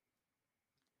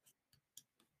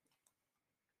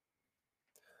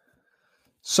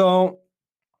 So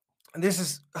this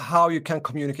is how you can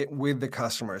communicate with the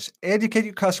customers. Educate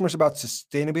your customers about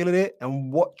sustainability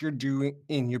and what you're doing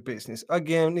in your business.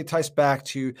 Again, it ties back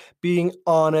to being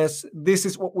honest. This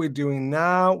is what we're doing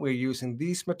now. We're using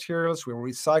these materials. We're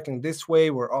recycling this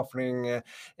way. We're offering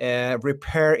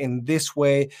repair in this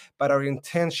way. But our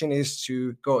intention is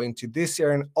to go into this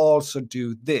area and also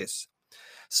do this.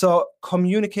 So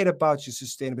communicate about your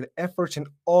sustainability efforts in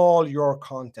all your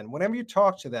content. Whenever you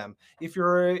talk to them, if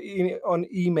you're on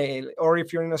email, or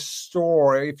if you're in a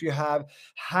store, if you have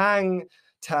hang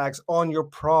tags on your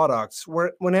products,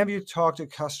 whenever you talk to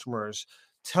customers,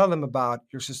 tell them about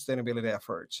your sustainability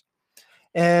efforts.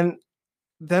 And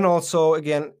then also,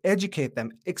 again, educate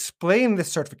them. Explain the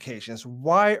certifications.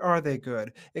 Why are they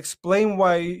good? Explain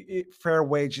why fair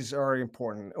wages are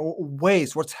important. Or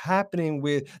waste, what's happening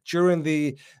during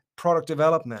the product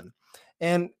development.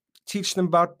 And teach them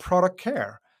about product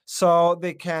care, so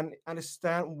they can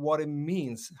understand what it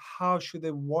means. How should they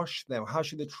wash them? How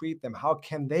should they treat them? How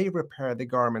can they repair the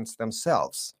garments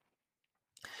themselves?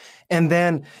 And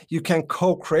then you can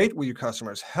co-create with your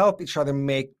customers, help each other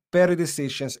make better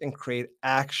decisions and create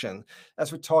action.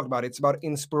 As we talked about, it's about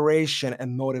inspiration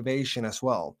and motivation as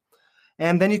well.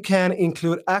 And then you can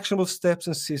include actionable steps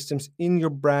and systems in your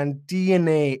brand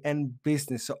DNA and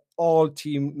business, so all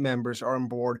team members are on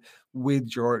board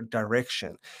with your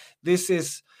direction. This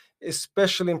is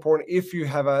especially important if you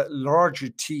have a larger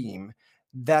team,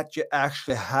 that you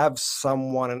actually have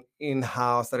someone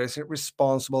in-house that is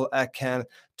responsible and can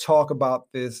talk about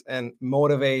this and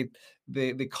motivate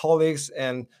the colleagues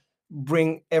and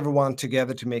bring everyone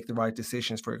together to make the right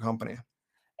decisions for your company.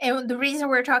 And the reason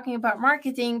we're talking about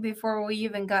marketing before we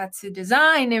even got to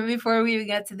design and before we even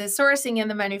got to the sourcing and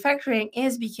the manufacturing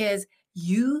is because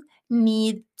you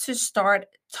need to start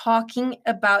talking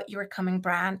about your coming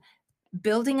brand,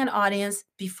 building an audience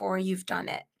before you've done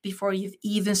it, before you've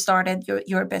even started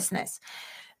your business.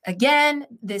 Again,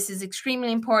 this is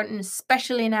extremely important,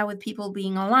 especially now with people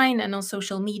being online and on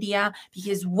social media,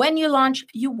 because when you launch,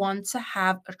 you want to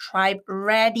have a tribe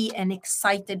ready and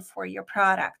excited for your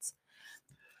products.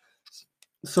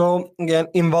 So again,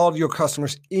 involve your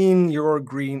customers in your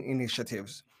green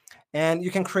initiatives, and you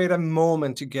can create a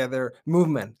movement together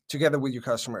with your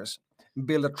customers.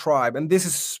 Build a tribe, and this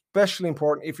is especially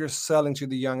important if you're selling to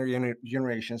the younger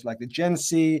generations, like the Gen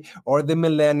Z or the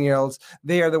millennials.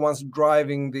 They are the ones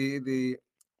driving the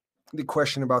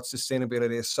question about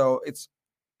sustainability. So it's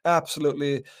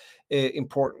absolutely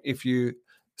important if you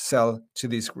sell to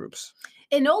these groups.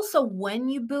 And also, when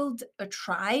you build a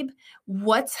tribe,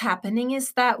 what's happening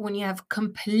is that when you have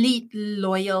complete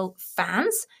loyal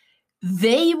fans,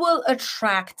 they will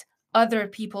attract other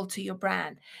people to your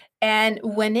brand. And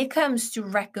when it comes to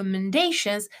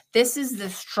recommendations, this is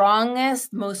the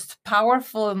strongest, most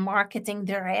powerful marketing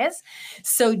there is.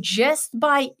 So just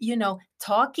by,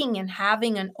 talking and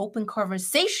having an open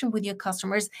conversation with your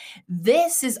customers,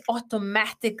 this is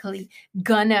automatically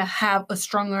gonna have a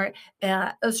stronger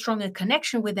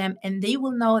connection with them, and they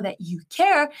will know that you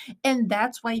care, and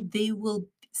that's why they will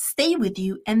stay with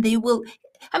you, and they will.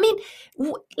 I mean,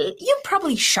 you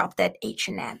probably shopped at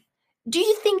H&M. Do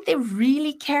you think they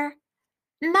really care?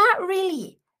 Not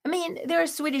really. I mean, they're a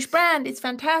Swedish brand. It's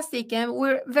fantastic, and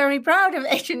we're very proud of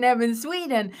H&M in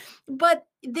Sweden. But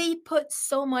they put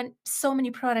so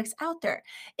many products out there.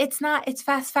 It's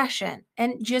fast fashion,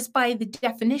 and just by the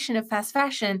definition of fast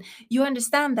fashion, you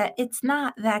understand that it's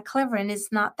not that clever and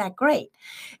it's not that great.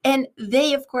 And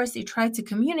they, of course, they try to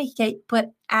communicate,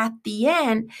 but at the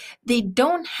end, they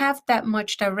don't have that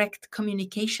much direct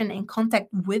communication and contact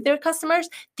with their customers.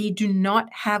 They do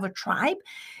not have a tribe,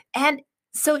 and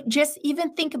so just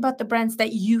even think about the brands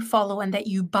that you follow and that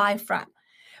you buy from.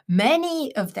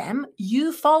 Many of them,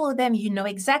 you follow them, you know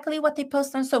exactly what they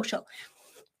post on social.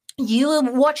 You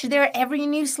watch their every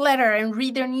newsletter and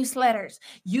read their newsletters.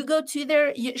 You go to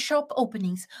their shop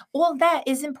openings. All that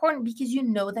is important because you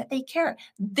know that they care.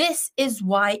 This is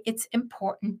why it's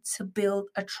important to build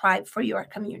a tribe for your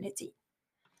community.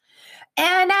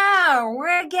 And now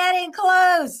we're getting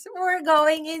close. We're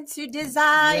going into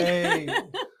design.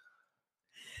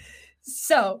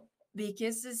 So,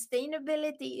 because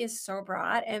sustainability is so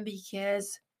broad, and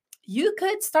because you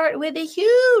could start with a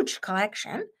huge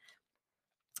collection,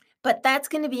 but that's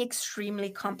going to be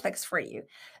extremely complex for you.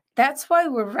 That's why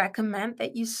we recommend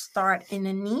that you start in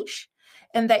a niche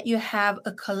and that you have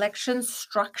a collection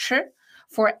structure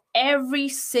for every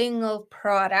single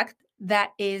product that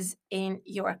is in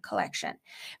your collection.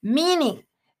 Meaning,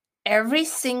 every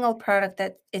single product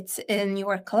that it's in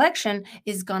your collection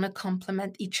is going to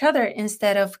complement each other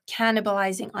instead of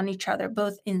cannibalizing on each other,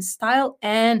 both in style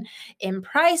and in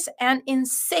price and in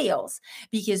sales,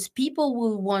 because people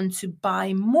will want to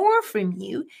buy more from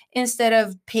you instead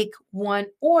of pick one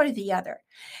or the other.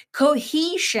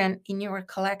 Cohesion in your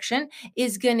collection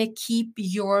is going to keep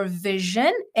your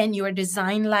vision and your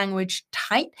design language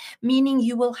tight, meaning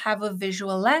you will have a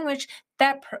visual language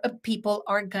that people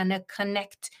are going to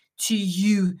connect to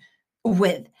you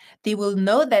with. They will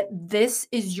know that this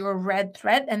is your red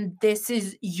thread and this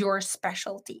is your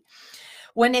specialty.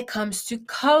 When it comes to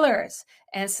colors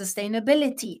and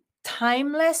sustainability,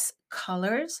 timeless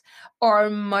colors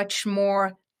are much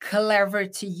more clever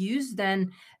to use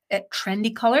than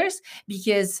trendy colors,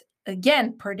 because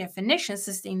again, per definition,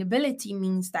 sustainability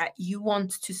means that you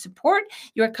want to support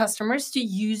your customers to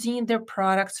using their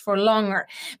products for longer.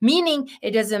 Meaning,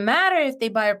 it doesn't matter if they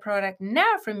buy a product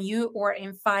now from you or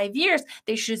in 5 years,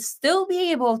 they should still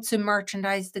be able to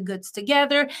merchandise the goods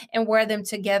together and wear them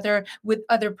together with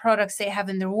other products they have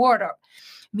in their wardrobe.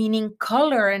 Meaning,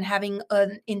 color and having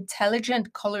an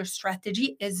intelligent color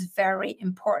strategy is very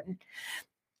important.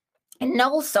 And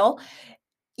also,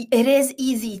 it is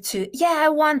easy to, I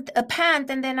want a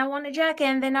pant, and then I want a jacket,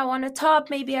 and then I want a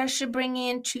top. Maybe I should bring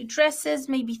in 2 dresses,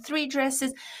 maybe 3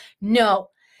 dresses. No,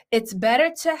 it's better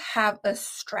to have a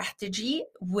strategy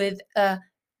with a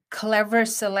clever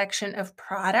selection of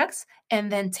products and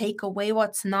then take away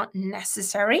what's not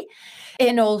necessary.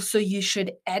 And also, you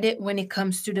should edit when it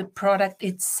comes to the product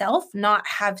itself, not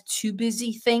have too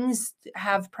busy things,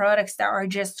 have products that are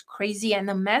just crazy and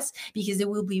a mess, because it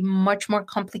will be much more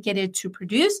complicated to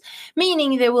produce,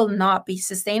 meaning they will not be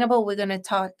sustainable. We're going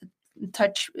to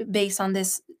touch base on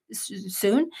this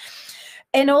soon.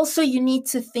 And also, you need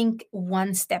to think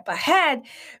one step ahead,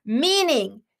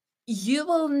 meaning you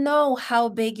will know how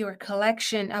big a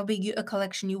collection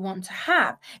you want to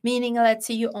have. Meaning, let's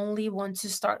say you only want to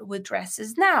start with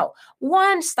dresses now,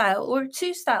 one style or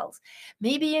two styles.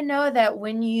 Maybe you know that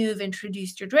when you've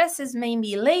introduced your dresses,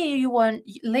 maybe later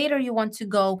you want to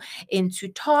go into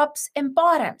tops and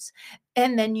bottoms.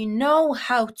 And then you know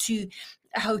how to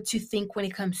think when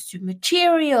it comes to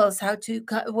materials, how to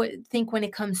think when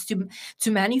it comes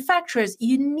to manufacturers.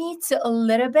 You need to a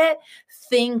little bit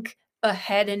think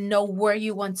ahead and know where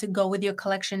you want to go with your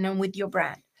collection and with your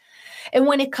brand. And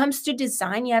when it comes to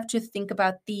design, you have to think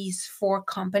about these 4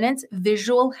 components: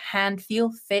 visual, hand,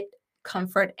 feel, fit,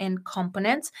 comfort, and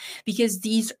components, because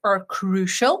these are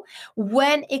crucial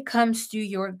when it comes to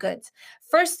your goods.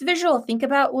 First, visual. Think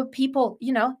about what people,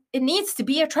 it needs to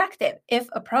be attractive. If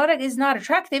a product is not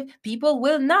attractive, people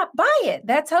will not buy it.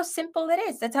 That's how simple it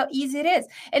is. That's how easy it is.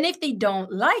 And if they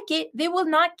don't like it, they will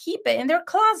not keep it in their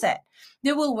closet.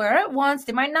 They will wear it once.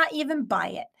 They might not even buy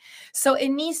it. So it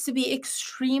needs to be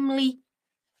extremely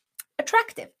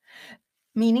attractive,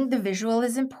 meaning the visual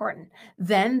is important.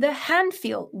 Then the hand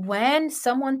feel. When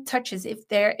someone touches, if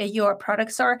your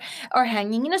products are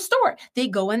hanging in a store, they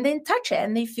go and then touch it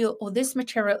and they feel, oh, this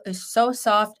material is so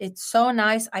soft, it's so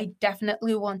nice, I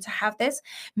definitely want to have this.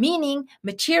 Meaning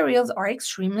materials are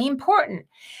extremely important.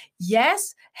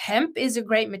 Yes, hemp is a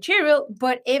great material,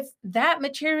 but if that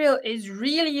material is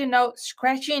really,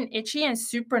 scratchy and itchy and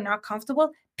super not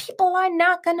comfortable, people are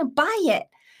not going to buy it.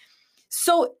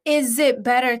 So is it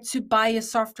better to buy a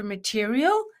softer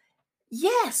material?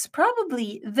 Yes,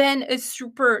 probably, than a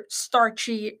super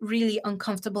starchy, really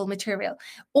uncomfortable material.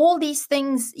 All these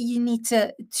things you need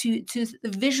to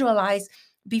visualize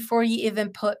before you even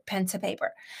put pen to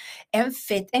paper. And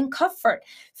fit and comfort.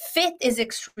 Fit is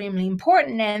extremely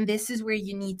important, and this is where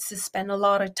you need to spend a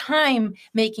lot of time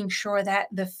making sure that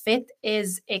the fit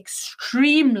is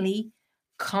extremely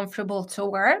comfortable to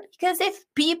wear, because if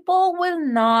people will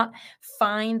not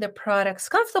find the products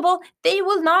comfortable, they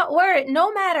will not wear it,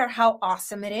 no matter how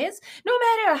awesome it is, no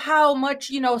matter how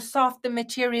much soft the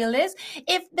material is.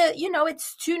 If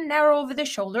it's too narrow over the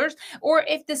shoulders, or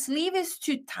if the sleeve is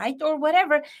too tight or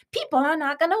whatever, people are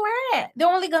not going to wear it. They're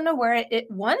only going to wear it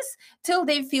once till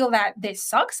they feel that this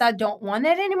sucks, I don't want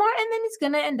it anymore, and then it's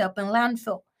going to end up in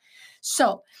landfill.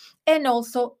 So, and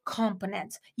also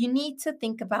components. You need to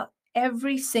think about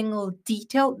every single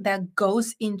detail that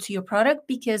goes into your product,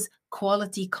 because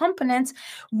quality components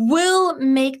will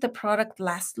make the product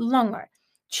last longer.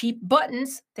 Cheap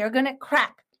buttons, they're going to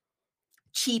crack.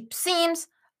 Cheap seams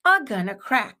are going to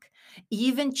crack.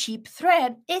 Even cheap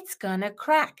thread, it's going to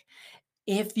crack.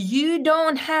 If you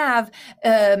don't have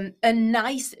a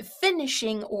nice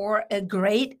finishing or a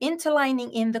great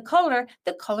interlining in the color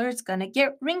is going to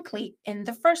get wrinkly in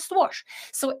the first wash.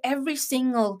 So every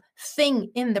single thing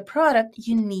in the product,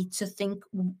 you need to think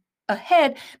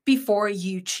ahead before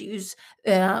you choose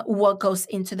what goes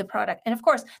into the product. And of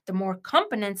course, the more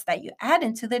components that you add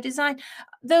into the design,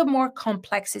 the more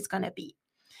complex it's going to be.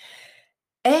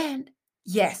 And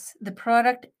yes, the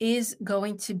product is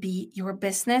going to be your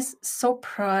business, so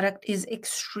product is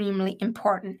extremely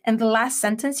important. And the last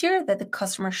sentence here, that the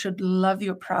customer should love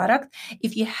your product.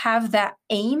 If you have that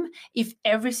aim, if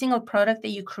every single product that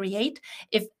you create,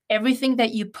 if everything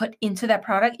that you put into that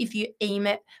product, if you aim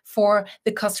it for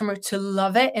the customer to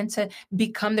love it and to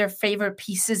become their favorite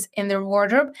pieces in their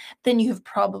wardrobe, then you've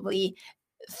probably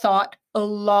thought a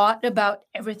lot about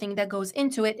everything that goes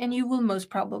into it, and you will most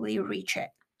probably reach it.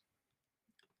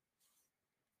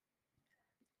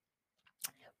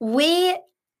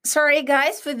 Sorry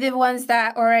guys, for the ones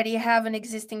that already have an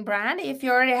existing brand. If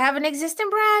you already have an existing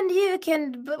brand, you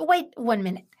can wait 1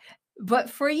 minute. But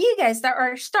for you guys that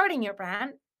are starting your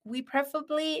brand, we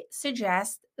preferably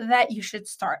suggest that you should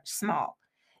start small,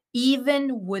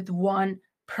 even with one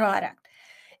product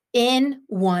in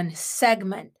one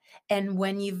segment. And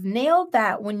when you've nailed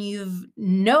that, when you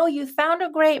found a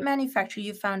great manufacturer,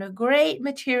 you found a great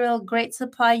material, great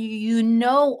supply, you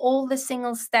know all the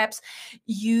single steps,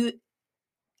 you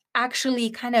actually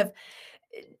kind of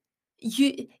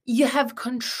you have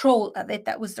control of it.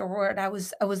 That was the word I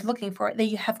was looking for, that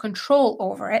you have control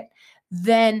over it.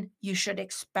 Then you should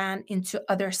expand into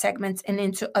other segments and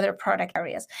into other product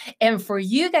areas. And for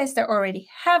you guys that already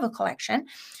have a collection,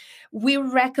 we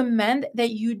recommend that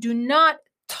you do not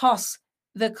toss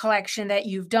the collection that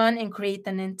you've done and create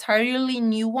an entirely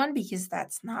new one, because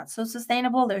that's not so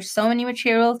sustainable. There's so many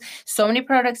materials, so many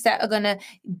products that are going to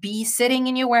be sitting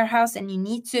in your warehouse, and you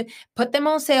need to put them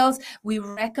on sales. We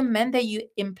recommend that you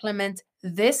implement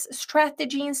this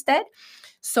strategy instead.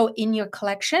 So in your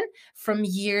collection, from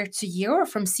year to year or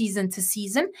from season to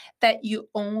season, that you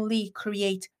only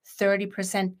create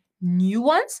 30% new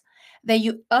ones, that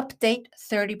you update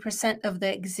 30% of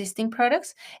the existing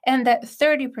products, and that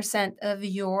 30% of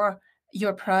your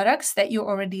products that you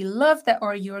already love, that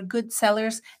are your good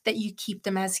sellers, that you keep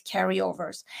them as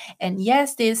carryovers. And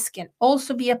yes, this can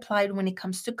also be applied when it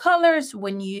comes to colors,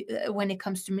 when it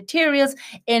comes to materials,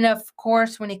 and of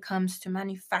course when it comes to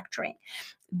manufacturing.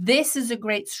 This is a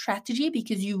great strategy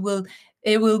because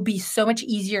it will be so much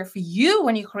easier for you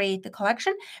when you create the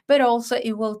collection, but also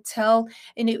it will tell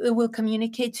and it will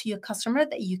communicate to your customer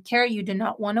that you care. You do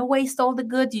not want to waste all the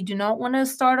goods. You do not want to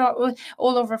start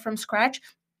all over from scratch.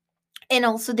 And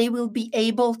also they will be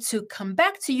able to come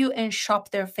back to you and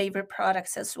shop their favorite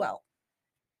products as well.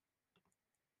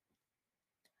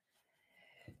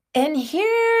 And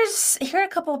here are a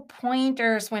couple of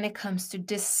pointers when it comes to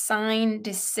design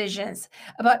decisions.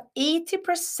 About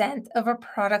 80% of a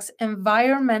product's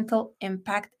environmental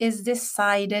impact is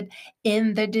decided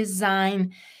in the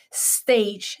design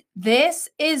stage. This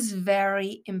is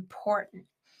very important.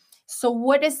 So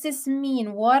what does this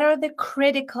mean? What are the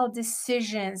critical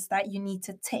decisions that you need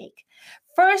to take?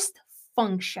 First,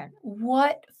 function.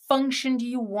 What function do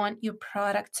you want your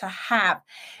product to have?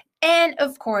 And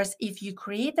of course, if you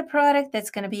create the product that's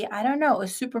going to be, I don't know, a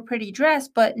super pretty dress,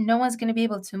 but no one's going to be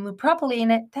able to move properly in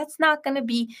it, that's not going to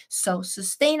be so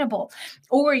sustainable.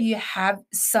 Or you have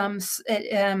some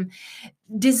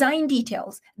design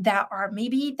details that are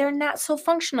maybe they're not so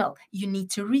functional. You need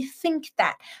to rethink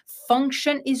that.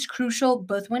 Function is crucial,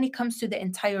 both when it comes to the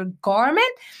entire garment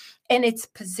and its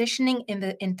positioning in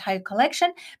the entire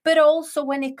collection, but also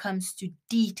when it comes to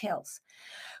details.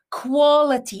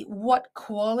 Quality. What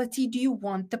quality do you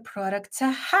want the product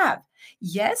to have?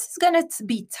 Yes, it's going to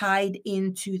be tied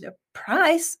into the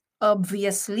price.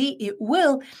 Obviously, it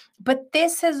will. But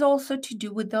this has also to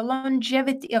do with the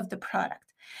longevity of the product.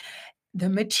 The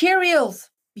materials.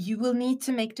 You will need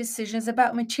to make decisions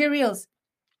about materials.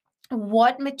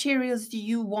 What materials do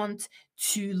you want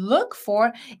to look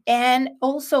for? And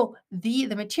also the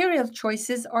material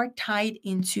choices are tied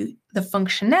into the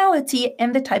functionality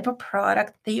and the type of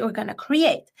product that you're going to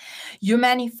create. Your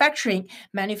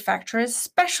manufacturers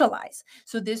specialize.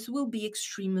 So this will be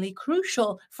extremely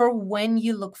crucial for when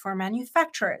you look for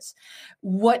manufacturers.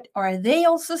 What are they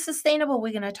also sustainable?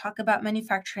 We're going to talk about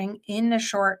manufacturing in a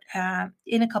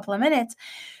couple of minutes.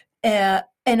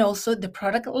 And also the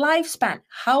product lifespan.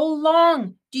 How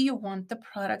long do you want the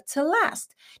product to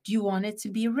last? Do you want it to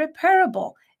be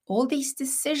repairable? All these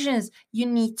decisions you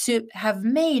need to have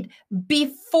made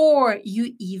before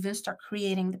you even start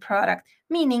creating the product,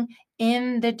 meaning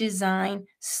in the design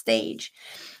stage.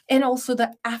 And also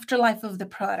the afterlife of the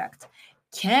product.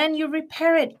 Can you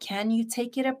repair it? Can you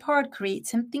take it apart, create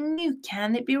something new?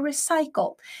 Can it be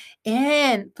recycled?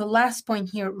 And the last point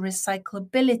here,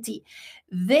 recyclability.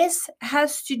 This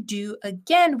has to do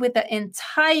again with the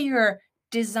entire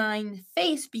design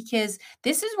phase, because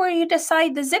this is where you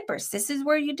decide the zippers. This is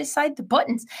where you decide the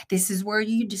buttons. This is where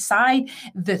you decide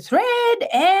the thread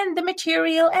and the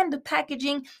material and the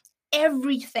packaging,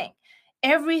 everything.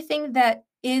 Everything that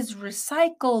is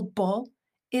recyclable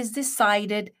is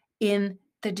decided in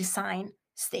the design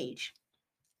stage.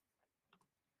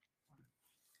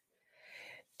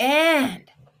 And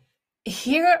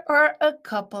here are a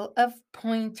couple of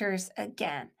pointers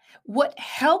again. What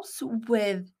helps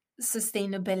with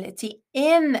sustainability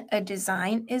in a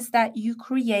design is that you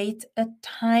create a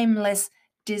timeless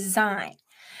design,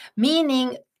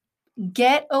 meaning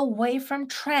get away from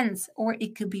trends, or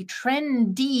it could be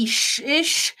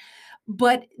trendy-ish,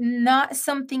 but not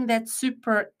something that's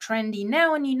super trendy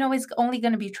now and you know it's only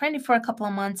going to be trendy for a couple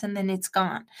of months and then it's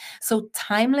gone. So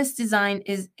timeless design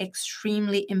is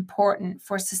extremely important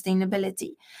for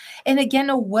sustainability. And again,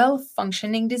 a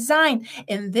well-functioning design.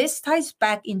 And this ties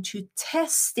back into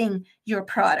testing your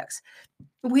products.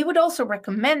 We would also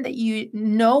recommend that you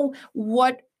know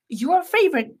what your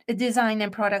favorite design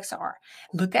and products are.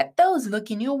 Look at those.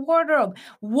 Look in your wardrobe.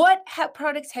 What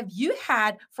products have you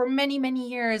had for many, many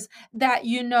years that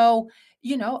you know,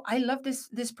 I love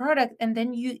this product, and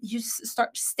then you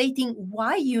start stating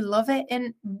why you love it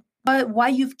and why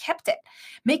you've kept it.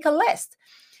 Make a list.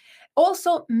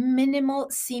 Also, minimal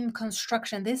seam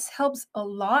construction. This helps a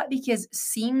lot because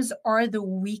seams are the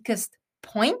weakest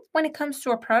point when it comes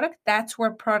to a product. That's where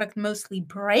product mostly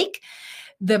break.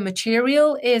 The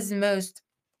material is most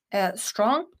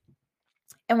strong.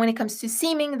 And when it comes to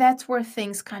seaming, that's where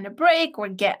things kind of break or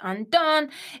get undone.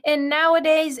 And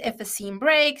nowadays, if a seam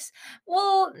breaks,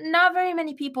 well, not very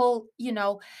many people,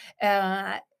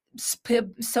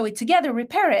 sew it together,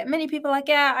 repair it. Many people are like,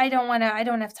 yeah, I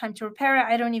don't have time to repair it.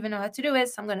 I don't even know how to do it,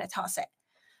 so I'm going to toss it.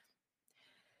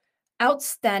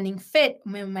 Outstanding fit.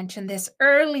 We mentioned this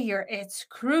earlier. It's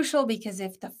crucial because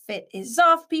if the fit is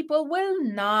off, people will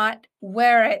not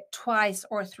wear it twice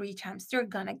or 3 times. They're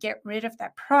going to get rid of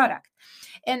that product.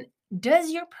 And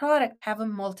does your product have a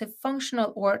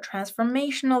multifunctional or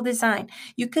transformational design?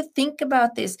 You could think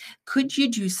about this. Could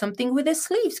you do something with the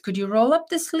sleeves? Could you roll up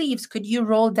the sleeves? Could you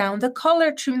roll down the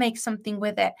collar to make something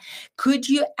with it? Could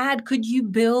you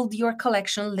build your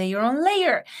collection layer on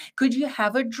layer? Could you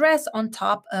have a dress on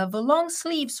top of a long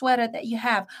sleeve sweater that you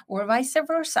have, or vice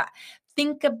versa?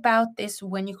 Think about this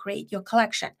when you create your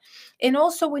collection. And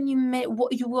also when you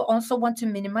will also want to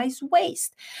minimize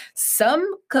waste.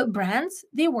 Some brands,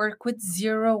 they work with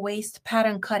zero waste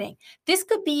pattern cutting. This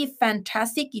could be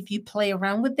fantastic if you play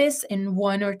around with this in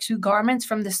 1 or 2 garments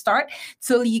from the start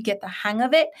till you get the hang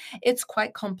of it. It's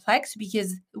quite complex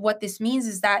because what this means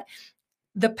is that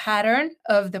the pattern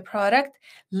of the product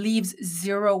leaves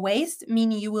zero waste,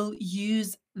 meaning you will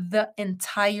use the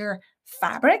entire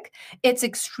fabric. It's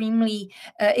extremely,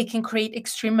 it can create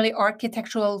extremely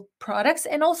architectural products,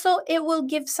 and also it will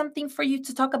give something for you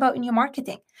to talk about in your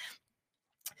marketing.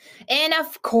 And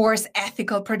of course,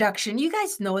 ethical production. You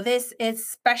guys know this,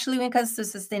 especially when it comes to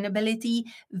sustainability.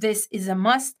 This is a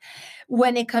must.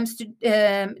 When it comes to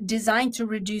design to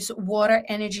reduce water,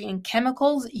 energy, and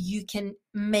chemicals, you can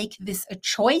make this a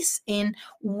choice in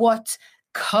what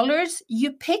colors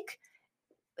you pick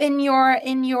in your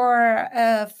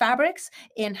fabrics,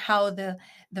 and how the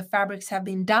fabrics have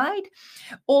been dyed.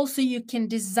 Also, you can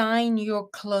design your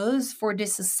clothes for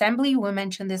disassembly. We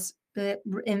mentioned this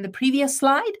in the previous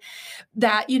slide,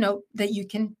 that you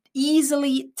can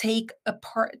easily take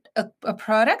apart a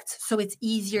product, so it's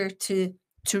easier to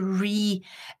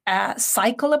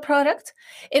recycle a product.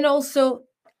 And also,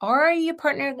 are you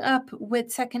partnering up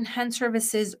with secondhand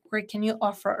services, or can you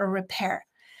offer a repair?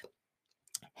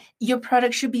 Your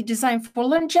product should be designed for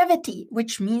longevity,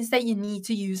 which means that you need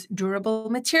to use durable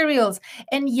materials.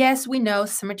 And yes, we know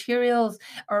some materials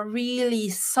are really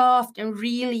soft and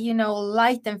really,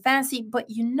 light and fancy, but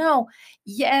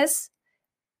yes,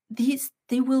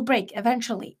 they will break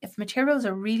eventually. If materials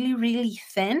are really, really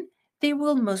thin, they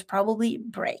will most probably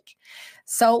break.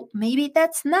 So maybe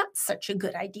that's not such a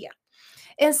good idea.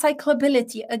 And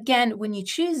cyclability, again, when you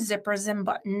choose zippers and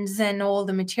buttons and all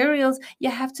the materials, you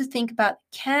have to think about,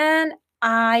 can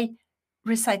I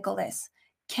recycle this?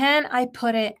 Can I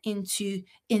put it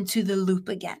into the loop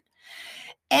again?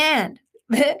 And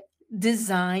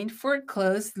designed for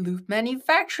closed loop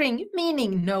manufacturing,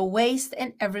 meaning no waste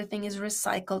and everything is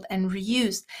recycled and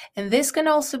reused. And this can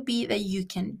also be that you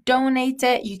can donate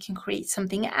it, you can create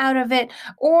something out of it,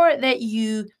 or that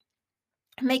you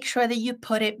make sure that you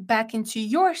put it back into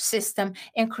your system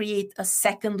and create a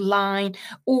second line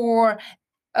or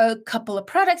a couple of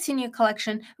products in your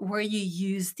collection where you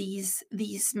use these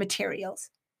materials.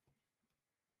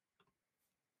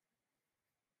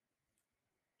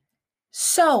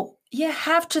 So you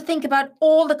have to think about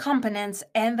all the components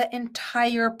and the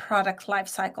entire product life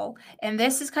cycle. And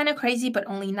this is kind of crazy, but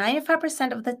only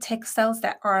 95% of the textiles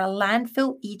that are a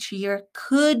landfill each year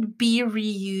could be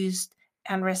reused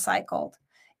and recycled.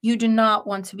 You do not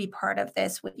want to be part of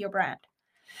this with your brand.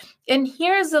 And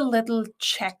here's a little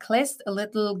checklist, a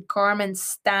little garment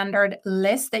standard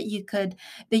list that you could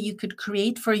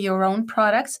create for your own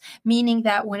products, meaning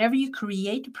that whenever you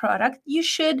create a product, you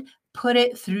should put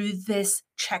it through this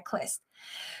checklist.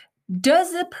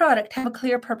 Does the product have a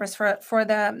clear purpose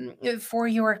for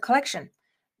your collection?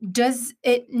 Does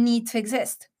it need to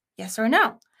exist? Yes or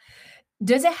no?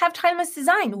 Does it have timeless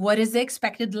design? What is the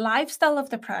expected lifestyle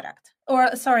of the product?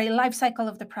 Life cycle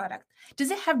of the product?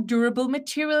 Does it have durable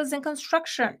materials and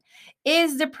construction?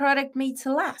 Is the product made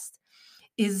to last?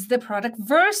 Is the product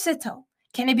versatile?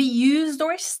 Can it be used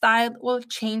or styled or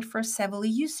changed for several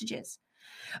usages?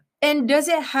 And does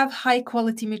it have high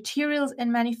quality materials and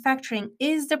manufacturing?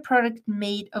 Is the product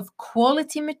made of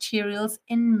quality materials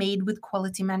and made with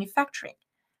quality manufacturing?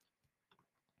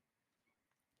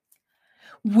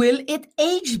 Will it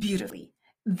age beautifully?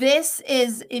 This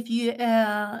is if you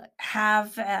if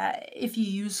you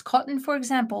use cotton, for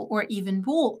example, or even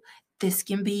wool. This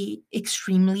can be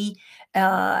extremely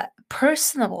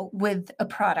personable with a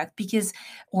product, because,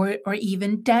 or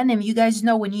even denim. You guys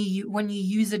know when you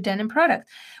use a denim product,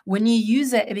 when you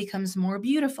use it, it becomes more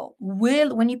beautiful.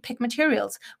 When you pick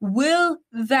materials, will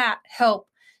that help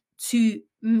to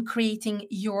creating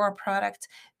your product,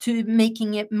 to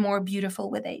making it more beautiful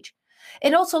with age?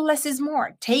 And also, less is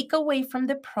more. Take away from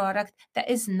the product that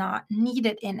is not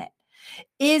needed in it.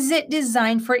 Is it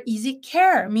designed for easy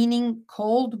care, meaning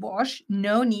cold wash,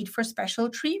 no need for special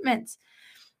treatments?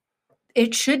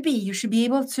 It should be. You should be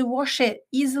able to wash it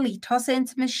easily, toss it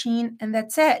into the machine, and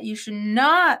that's it. You should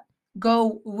not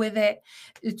go with it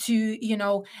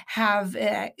to, have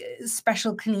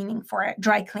special cleaning for it,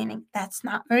 dry cleaning. That's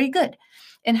not very good.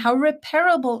 And how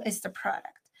repairable is the product?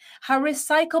 How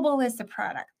recyclable is the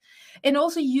product? And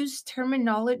also use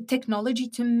technology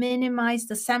to minimize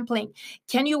the sampling.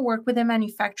 Can you work with a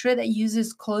manufacturer that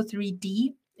uses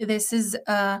Clo3D? This is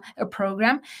a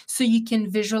program so you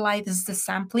can visualize the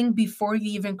sampling before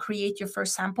you even create your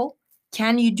first sample.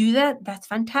 Can you do that? That's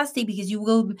fantastic, because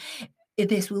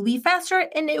this will be faster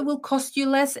and it will cost you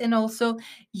less, and also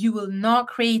you will not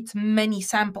create many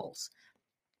samples.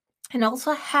 And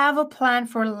also have a plan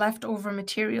for leftover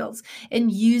materials and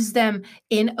use them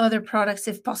in other products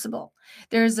if possible.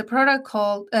 There's a brand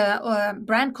called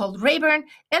Rayburn,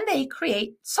 and they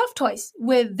create soft toys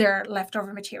with their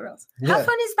leftover materials. Yeah, how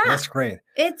fun is that? That's great.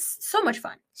 It's so much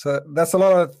fun. So that's a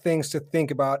lot of things to think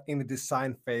about in the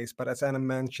design phase, but as Anna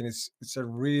mentioned, it's a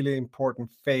really important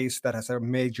phase that has a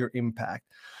major impact.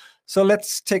 So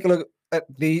let's take a look at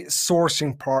the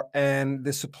sourcing part and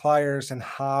the suppliers and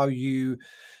how you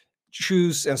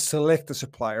choose and select the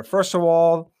supplier. First of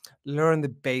all, learn the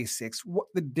basics, what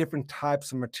the different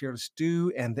types of materials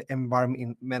do and the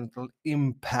environmental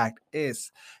impact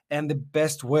is. And the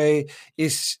best way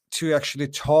is to actually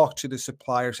talk to the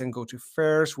suppliers and go to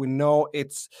fairs. We know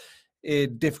it's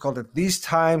difficult at these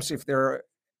times if there are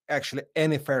actually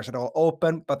any fairs at all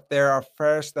open, but there are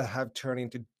fairs that have turned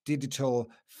into digital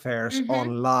fairs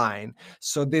online.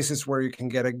 So this is where you can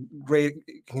get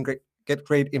get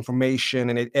great information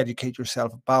and educate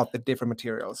yourself about the different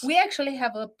materials. We actually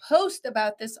have a post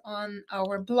about this on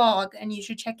our blog, and you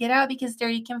should check it out, because there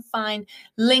you can find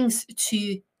links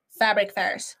to fabric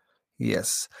fairs.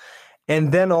 Yes.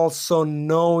 And then also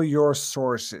know your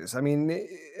sources. I mean,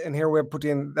 and here we're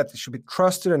putting that they should be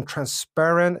trusted and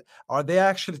transparent. Are they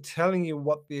actually telling you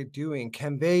what they're doing?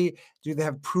 Do they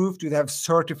have proof? Do they have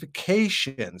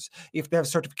certifications? If they have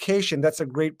certification, that's a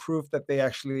great proof that they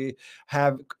actually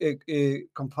have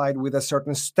complied with a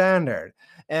certain standard.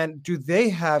 And do they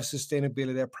have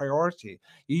sustainability a priority?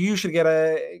 You usually get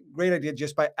a great idea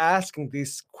just by asking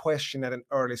this question at an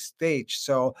early stage.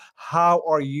 So how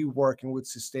are you working with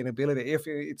sustainability? If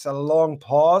it's a long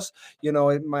pause,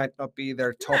 it might not be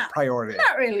their top priority.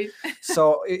 Not really.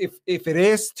 So if it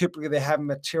is, typically they have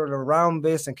material around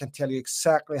this and can tell you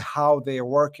exactly how they are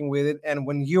working with it. And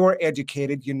when you're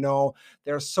educated,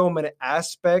 there are so many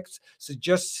aspects. So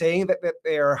just saying that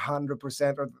they are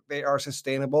 100% or they are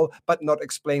sustainable, but not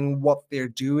explaining what they're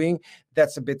doing,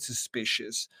 that's a bit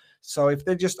suspicious. So if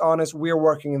they're just honest, we're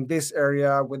working in this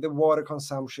area with the water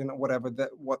consumption or whatever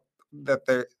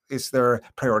that is their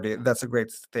priority, that's a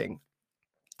great thing.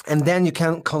 And then you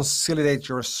can consolidate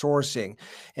your sourcing,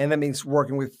 and that means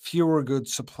working with fewer good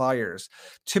suppliers.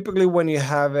 Typically, when you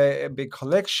have a big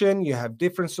collection, you have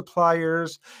different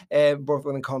suppliers, both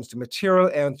when it comes to material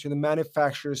and to the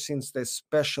manufacturers, since they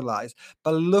specialize.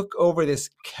 But look over this.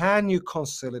 Can you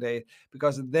consolidate?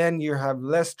 Because then you have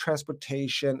less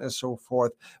transportation and so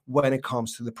forth when it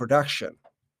comes to the production.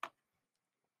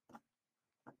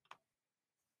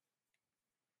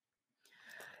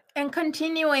 And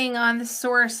continuing on the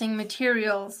sourcing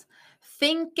materials,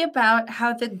 think about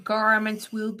how the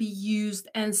garments will be used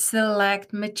and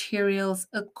select materials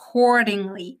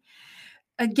accordingly.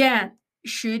 Again,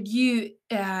 should you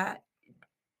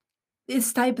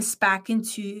this type is back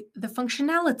into the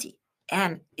functionality.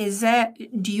 And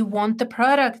do you want the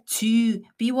product to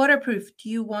be waterproof? Do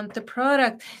you want the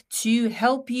product to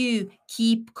help you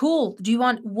keep cool?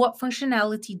 What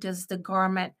functionality does the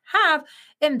garment have?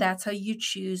 And that's how you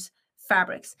choose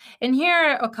fabrics. And here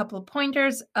are a couple of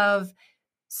pointers of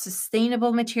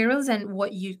sustainable materials and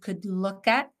what you could look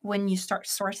at when you start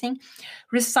sourcing.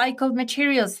 Recycled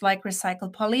materials like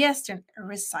recycled polyester,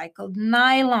 recycled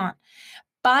nylon.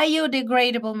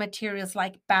 Biodegradable materials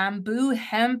like bamboo,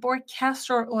 hemp, or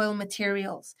castor oil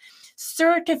materials.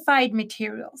 Certified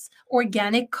materials,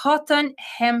 organic cotton,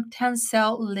 hemp,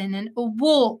 tencel, linen, or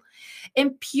wool.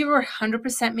 And pure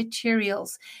 100%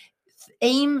 materials.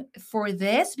 Aim for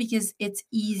this because it's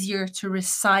easier to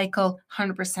recycle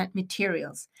 100%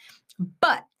 materials.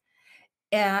 But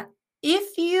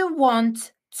if you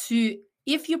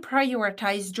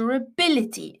prioritize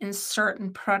durability in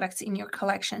certain products in your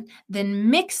collection, then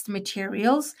mixed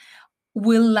materials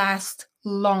will last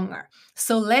longer.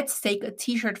 So let's take a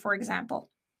t-shirt, for example.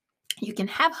 You can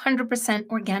have 100%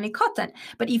 organic cotton,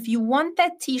 but if you want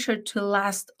that t-shirt to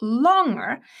last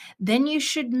longer, then you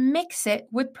should mix it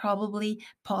with probably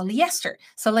polyester.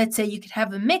 So let's say you could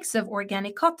have a mix of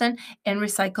organic cotton and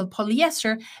recycled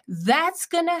polyester. That's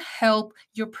going to help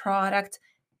your product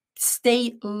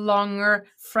stay longer,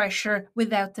 fresher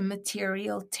without the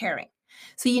material tearing.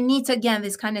 So you need to, again,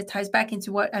 this kind of ties back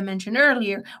into what I mentioned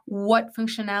earlier. What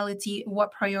functionality,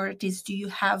 what priorities do you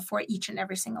have for each and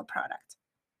every single product?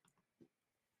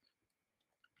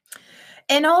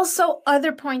 And also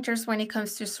other pointers when it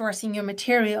comes to sourcing your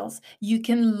materials. You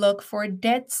can look for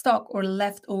dead stock or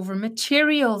leftover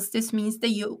materials. This means that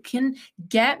you can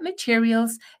get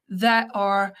materials that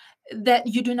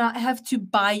you do not have to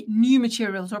buy new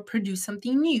materials or produce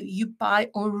something new. You buy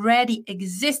already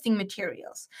existing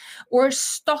materials. Or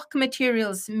stock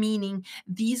materials, meaning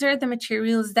these are the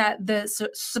materials that the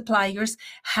suppliers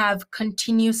have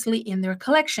continuously in their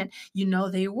collection. You know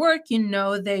they work, you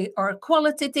know they are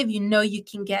qualitative, you know you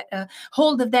can get a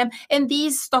hold of them. And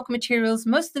these stock materials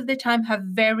most of the time have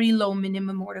very low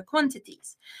minimum order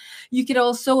quantities. You could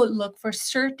also look for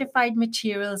certified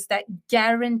materials that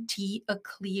guarantee a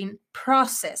clean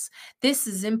process. This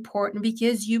is important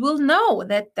because you will know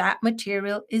that that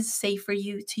material is safe for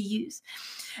you to use.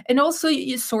 And also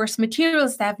you source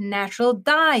materials that have natural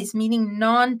dyes, meaning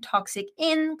non-toxic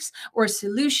inks or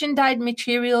solution dyed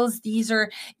materials. These are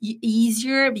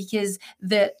easier because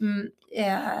the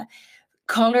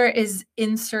color is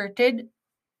inserted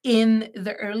in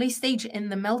the early stage, in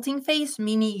the melting phase,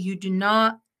 meaning you do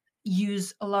not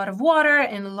use a lot of water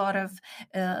and a lot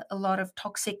of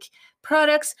toxic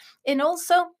products. And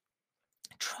also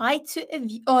try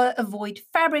to avoid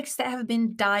fabrics that have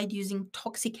been dyed using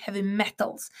toxic heavy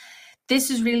metals. This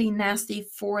is really nasty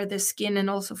for the skin and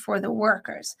also for the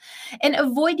workers. And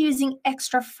avoid using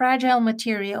extra fragile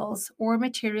materials or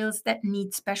materials that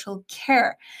need special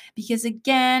care. Because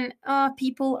again,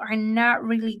 people are not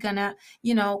really gonna,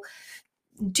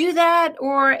 do that,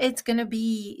 or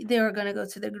they're gonna go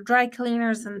to the dry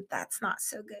cleaners, and that's not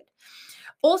so good.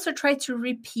 Also try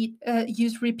to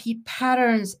use repeat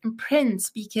patterns and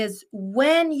prints, because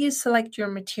when you select your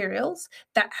materials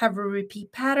that have a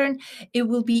repeat pattern, it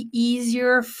will be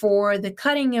easier for the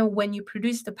cutting, and when you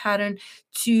produce the pattern,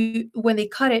 when they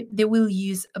cut it, they will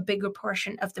use a bigger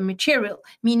portion of the material,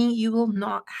 meaning you will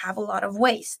not have a lot of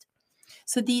waste.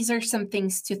 So these are some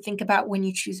things to think about when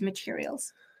you choose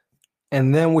materials.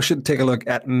 And then we should take a look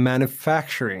at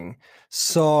manufacturing.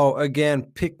 So again,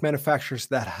 pick manufacturers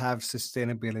that have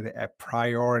sustainability a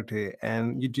priority.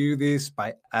 And you do this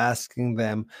by asking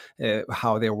them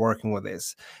how they're working with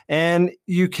this. And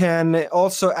you can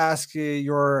also ask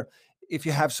if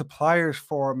you have suppliers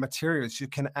for materials, you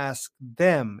can ask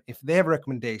them if they have a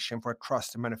recommendation for a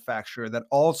trusted manufacturer that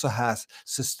also has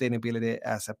sustainability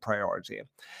as a priority.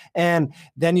 And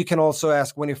then you can also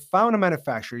ask, when you found a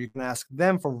manufacturer, you can ask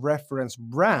them for reference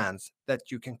brands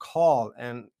that you can call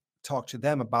and talk to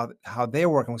them about how they're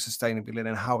working with sustainability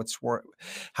and how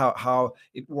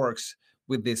it works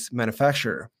with this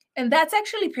manufacturer. And that's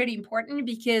actually pretty important,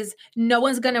 because no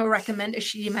one's going to recommend a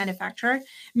shitty manufacturer,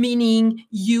 meaning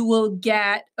you will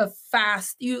get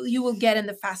you will get in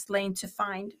the fast lane to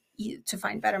find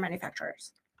better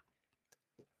manufacturers.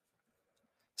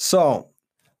 So,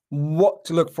 what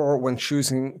to look for when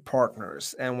choosing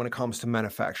partners and when it comes to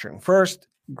manufacturing? First,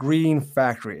 green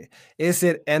factory. Is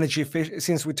it energy efficient?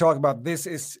 Since we talk about this,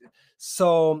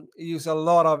 use a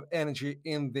lot of energy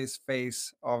in this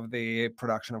phase of the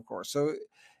production, of course. So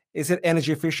is it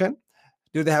energy efficient?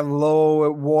 Do they have low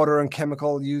water and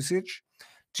chemical usage?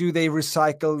 Do they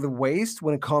recycle the waste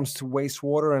when it comes to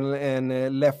wastewater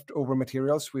and leftover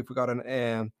materials? We forgot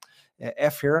an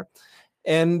F here.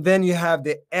 And then you have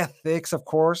the ethics, of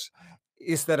course.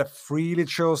 Is that a freely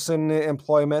chosen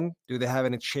employment? Do they have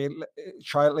any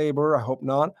child labor? I hope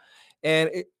not.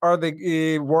 And are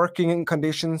the working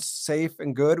conditions safe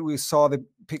and good? We saw the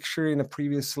picture in a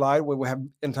previous slide where we have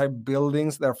entire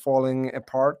buildings that are falling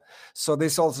apart. So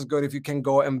this also is good if you can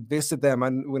go and visit them.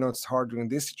 And we know it's hard during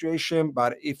this situation,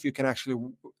 but if you can actually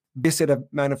visit a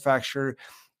manufacturer,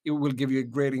 it will give you a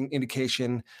great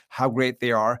indication how great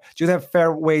they are. Do they have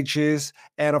fair wages?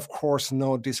 And of course,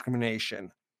 no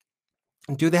discrimination.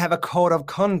 Do they have a code of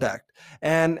conduct?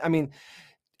 And I mean,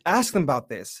 ask them about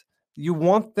this. You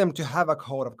want them to have a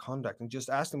code of conduct, and just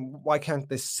ask them, why can't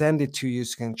they send it to you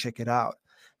so you can check it out?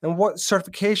 And what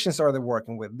certifications are they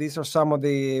working with? These are some of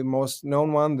the most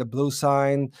known ones: the Blue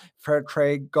Sign, Fair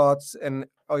Trade, GOTS, and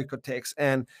Oikotex.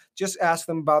 And just ask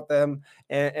them about them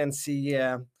and see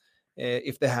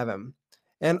if they have them.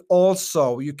 And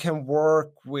also, you can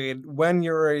work with, when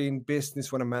you're in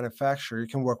business with a manufacturer, you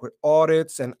can work with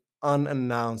audits and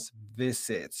unannounced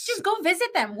visits. Just go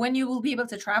visit them when you will be able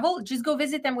to travel. Just go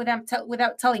visit them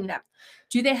without telling them.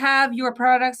 Do they have your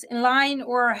products in line,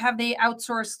 or have they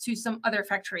outsourced to some other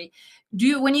factory?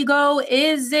 When you go,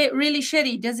 is it really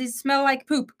shitty? Does it smell like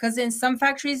poop? Because in some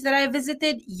factories that I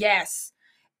visited, yes,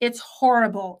 it's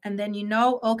horrible. And then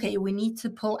okay, we need to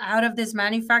pull out of this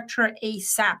manufacturer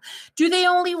ASAP. Do they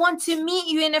only want to meet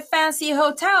you in a fancy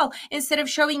hotel instead of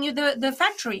showing you the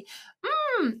factory?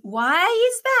 Why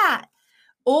is that?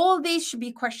 All these should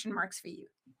be question marks for you.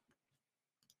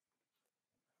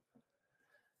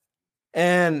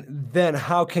 And then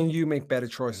how can you make better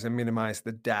choices and minimize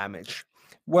the damage?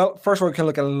 Well, first of all, you can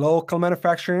look at local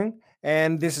manufacturing.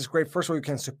 And this is great. First of all, you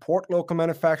can support local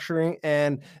manufacturing.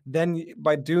 And then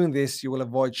by doing this, you will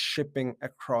avoid shipping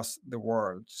across the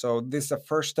world. So this is the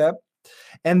first step.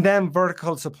 And then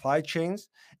vertical supply chains.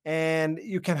 And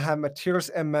you can have materials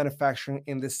and manufacturing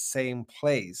in the same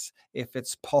place if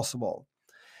it's possible.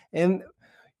 And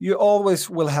you always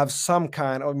will have some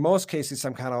kind, or in most cases,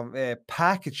 some kind of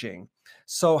packaging.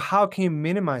 So how can you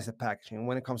minimize the packaging?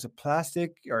 When it comes to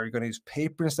plastic, are you going to use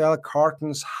paper instead,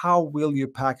 cartons? How will you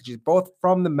package it, both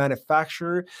from the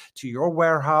manufacturer to your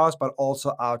warehouse, but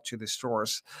also out to the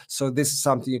stores? So this is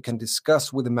something you can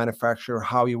discuss with the manufacturer,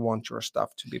 how you want your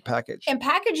stuff to be packaged. And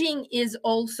packaging is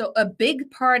also a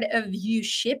big part of you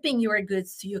shipping your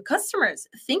goods to your customers.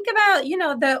 Think about,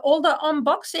 all the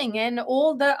unboxing and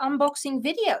all the unboxing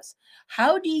videos.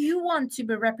 How do you want to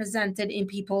be represented in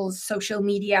people's social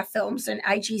media films and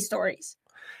IG stories?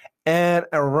 And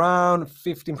around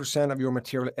 15% of your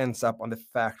material ends up on the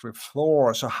factory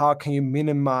floor. So how can you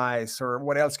minimize, or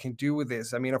what else can you do with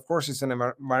this? I mean, of course, it's an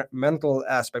environmental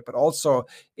aspect, but also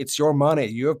it's your money.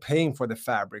 You're paying for the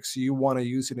fabric, so you want to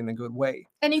use it in a good way.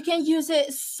 And you can use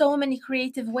it so many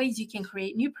creative ways. You can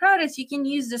create new products. You can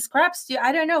use the scraps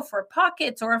for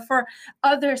pockets or for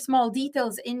other small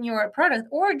details in your product,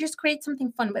 or just create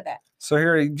something fun with it. So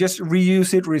here, just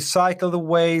reuse it, recycle the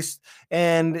waste,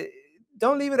 and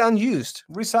don't leave it unused.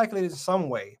 Recycle it in some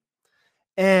way.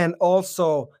 And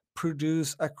also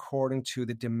produce according to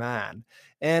the demand.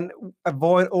 And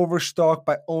avoid overstock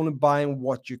by only buying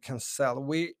what you can sell.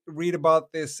 We read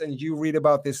about this, and you read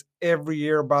about this every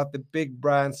year, about the big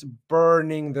brands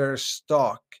burning their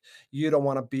stock. You don't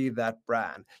want to be that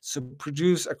brand. So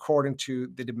produce according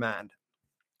to the demand.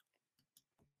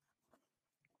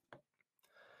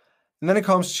 And then it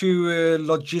comes to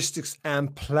logistics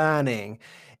and planning.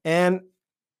 And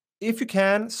if you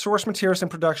can, source materials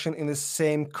and production in the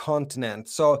same continent.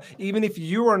 So even if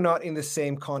you are not in the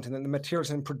same continent, the materials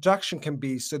and production can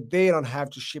be, so they don't have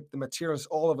to ship the materials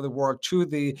all over the world to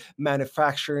the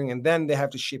manufacturing, and then they have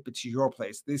to ship it to your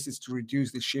place. This is to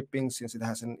reduce the shipping, since it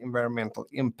has an environmental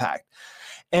impact.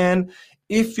 And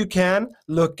if you can,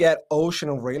 look at ocean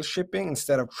and rail shipping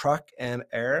instead of truck and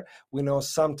air. We know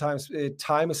sometimes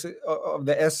time is of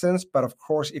the essence, but of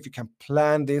course, if you can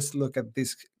plan this, look at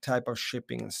this type of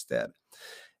shipping instead.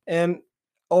 And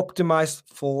optimize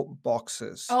full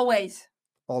boxes. Always.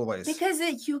 Because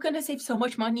you're going to save so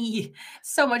much money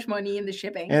in the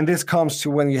shipping. And this comes to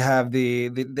when you have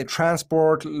the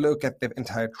transport, look at the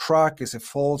entire truck. Is it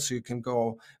full? So you can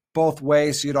go both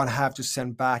ways. So you don't have to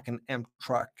send back an empty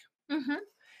truck. Mm-hmm.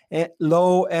 And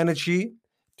low energy.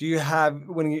 Do you have,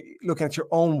 when you look at your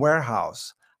own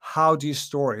warehouse, how do you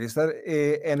store it? Is that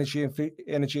energy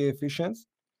efficient?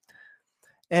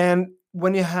 And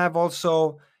when you have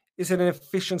also, is it an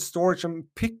efficient storage and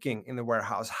picking in the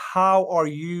warehouse? How are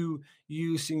you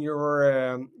using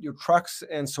your trucks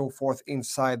and so forth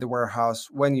inside the warehouse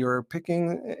when you're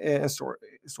picking and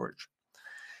storage?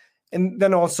 And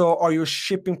then also, are your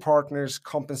shipping partners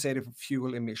compensated for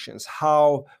fuel emissions?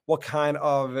 What kind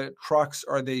of trucks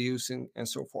are they using and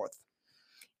so forth?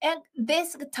 And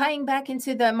this tying back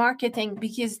into the marketing,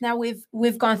 because now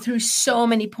we've gone through so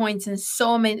many points and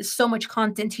so much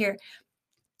content here.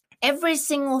 Every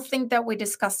single thing that we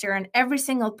discussed here and every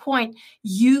single point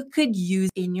you could use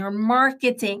in your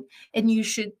marketing, and you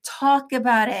should talk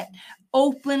about it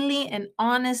openly and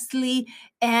honestly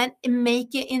and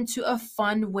make it into a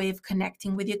fun way of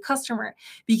connecting with your customer,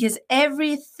 because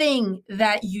everything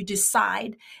that you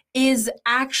decide is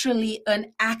actually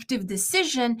an active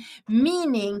decision,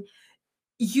 meaning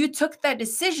you took that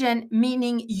decision,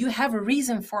 meaning you have a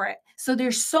reason for it. So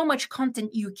there's so much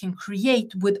content you can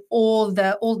create with all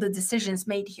the decisions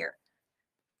made here.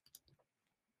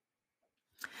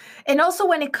 And also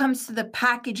when it comes to the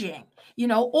packaging,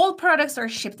 All products are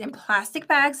shipped in plastic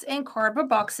bags and cardboard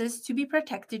boxes to be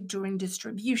protected during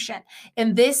distribution.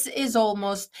 And this is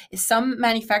some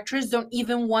manufacturers don't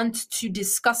even want to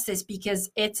discuss this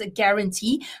because it's a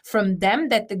guarantee from them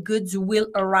that the goods will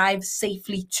arrive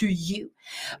safely to you.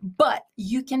 But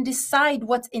you can decide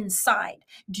what's inside.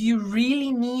 Do you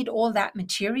really need all that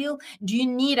material? Do you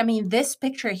need, this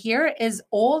picture here is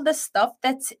all the stuff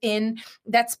that's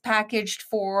packaged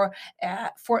for a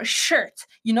shirt.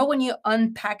 When you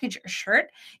unpackage a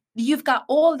shirt, you've got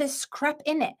all this scrap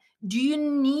in it. Do you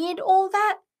need all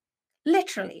that?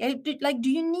 Literally, do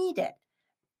you need it?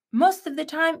 Most of the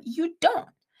time, you don't.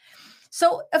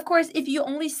 So, of course, if you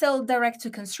only sell direct to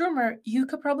consumer, you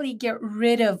could probably get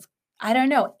rid of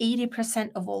 80%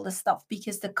 of all the stuff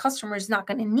because the customer is not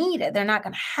going to need it. They're not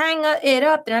going to hang it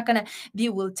up. They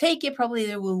will take it. Probably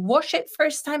they will wash it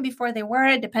first time before they wear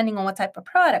it, depending on what type of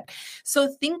product. So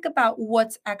think about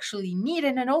what's actually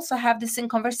needed and also have this in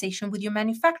conversation with your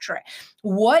manufacturer.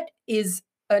 What is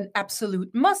an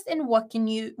absolute must and what can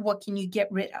you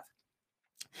get rid of?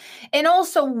 And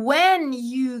also when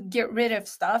you get rid of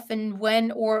stuff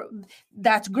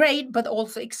that's great, but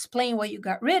also explain why you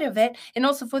got rid of it. And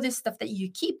also for this stuff that you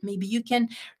keep, maybe you can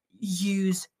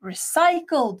use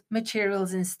recycled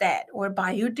materials instead or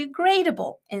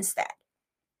biodegradable instead.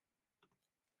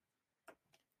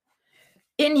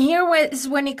 And here is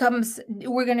when it comes,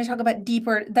 we're going to talk about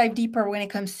dive deeper when it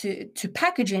comes to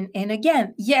packaging. And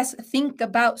again, yes, think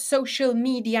about social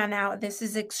media now. This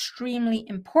is extremely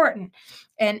important.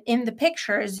 And in the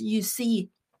pictures, you see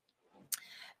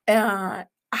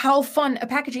how fun a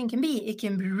packaging can be. It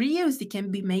can be reused. It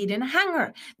can be made in a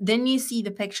hanger. Then you see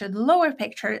the picture, the lower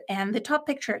picture and the top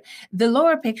picture. The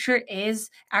lower picture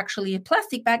is actually a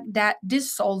plastic bag that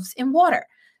dissolves in water.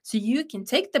 So you can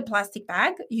take the plastic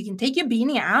bag, you can take your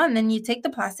beanie out, and then you take the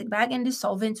plastic bag and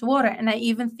dissolve it into water. And I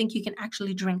even think you can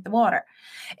actually drink the water.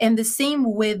 And the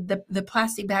same with the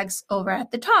plastic bags over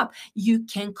at the top. You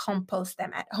can compost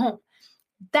them at home.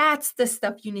 That's the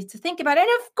stuff you need to think about. And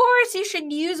of course, you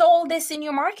should use all this in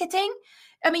your marketing.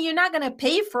 You're not going to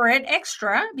pay for it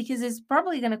extra because it's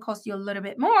probably going to cost you a little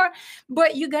bit more,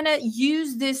 but you're going to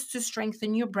use this to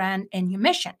strengthen your brand and your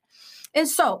mission. And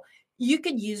so you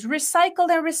could use recycled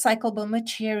and recyclable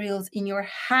materials in your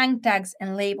hang tags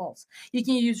and labels. You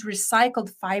can use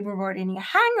recycled fiberboard in your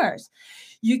hangers.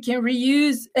 You can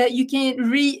reuse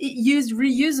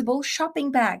reusable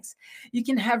shopping bags. You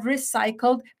can have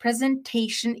recycled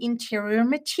presentation interior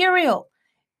material.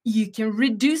 You can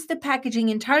reduce the packaging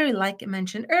entirely, like I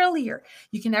mentioned earlier.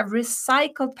 You can have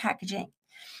recycled packaging.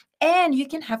 And you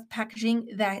can have packaging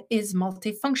that is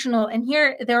multifunctional. And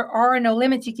here, there are no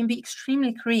limits. You can be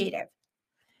extremely creative.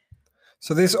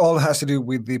 So this all has to do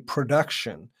with the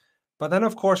production. But then,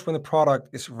 of course, when the product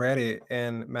is ready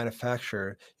and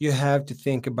manufactured, you have to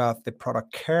think about the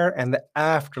product care and the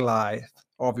afterlife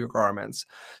of your garments.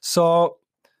 So,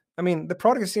 the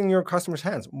product is in your customer's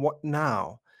hands. What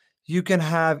now? You can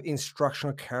have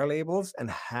instructional care labels and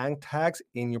hang tags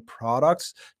in your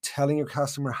products, telling your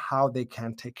customer how they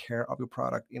can take care of your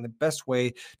product in the best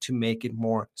way to make it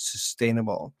more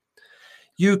sustainable.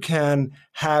 You can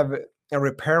have a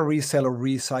repair, resell, or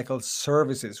recycle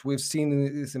services. We've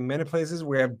seen this in many places.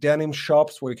 We have denim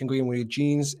shops where you can go in with your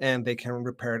jeans and they can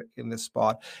repair it in the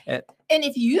spot. And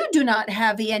if you do not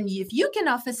have if you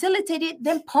cannot facilitate it,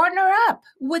 then partner up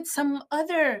with some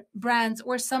other brands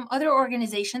or some other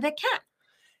organization that can.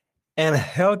 And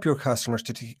help your customers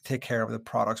to take care of the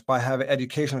products by having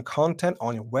educational content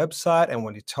on your website and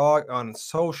when you talk on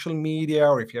social media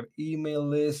or if you have email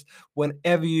lists,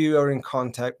 whenever you are in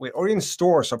contact with, or in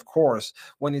stores, of course,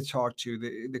 when you talk to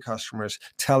the customers,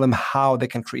 tell them how they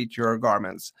can treat your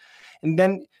garments. And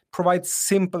then provide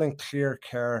simple and clear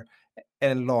care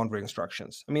and laundry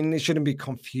instructions. It shouldn't be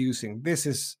confusing. This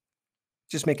is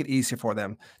just make it easy for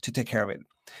them to take care of it.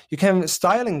 You can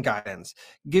styling guidance,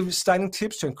 give styling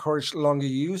tips to encourage longer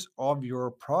use of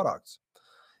your products.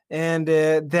 And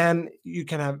then you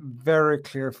can have very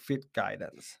clear fit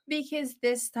guidance. Because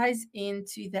this ties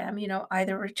into them,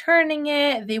 either returning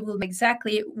it, they will know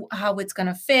exactly how it's going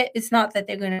to fit. It's not that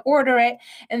they're going to order it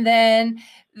and then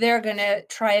they're going to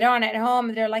try it on at home.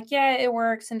 And they're like, yeah, it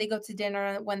works. And they go to dinner.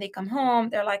 And when they come home,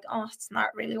 they're like, oh, it's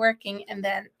not really working. And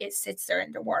then it sits there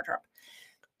in the wardrobe.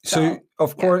 So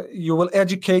of course, you will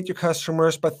educate your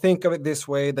customers, but think of it this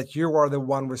way, that you are the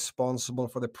one responsible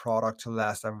for the product to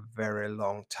last a very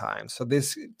long time. So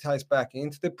this ties back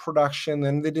into the production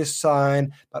and the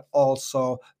design, but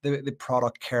also the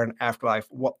product care and afterlife,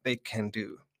 what they can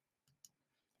do.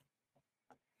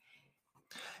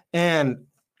 And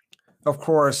of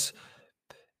course,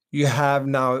 You have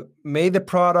now made the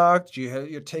product,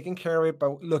 you're taking care of it,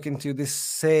 but look into the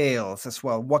sales as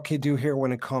well. What can you do here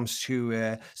when it comes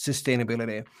to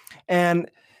sustainability?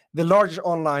 And the largest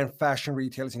online fashion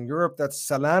retailers in Europe, that's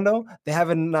Zalando, they have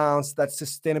announced that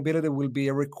sustainability will be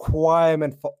a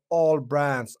requirement for all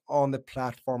brands on the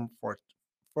platform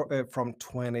from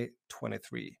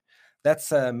 2023.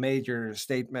 That's a major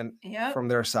statement from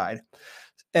their side.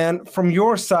 And from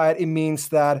your side, it means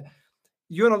that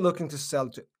you're not looking to sell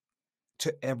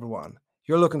to everyone.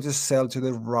 You're looking to sell to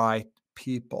the right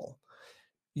people.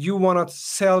 You want to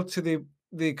sell to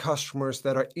the customers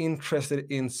that are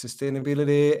interested in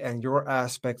sustainability and your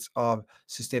aspects of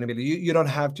sustainability. You don't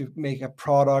have to make a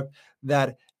product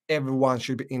that everyone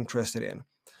should be interested in.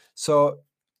 So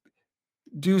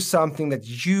do something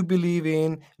that you believe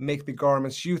in, make the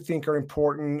garments you think are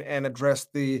important, and address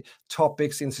the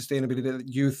topics in sustainability that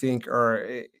you think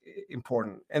are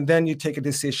important. And then you take a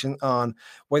decision on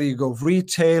whether you go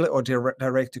retail or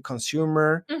direct to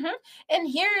consumer. Mm-hmm. And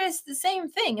here is the same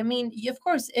thing. I mean, of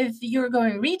course, if you're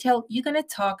going retail, you're going to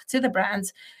talk to the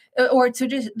brands or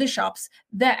to the shops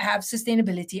that have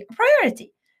sustainability a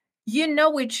priority. You know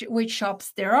which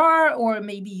shops there are, or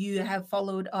maybe you have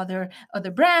followed other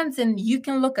brands, and you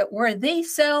can look at where they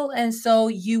sell, and so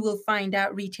you will find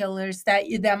out retailers that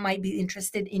might be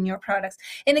interested in your products.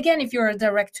 And again, if you're a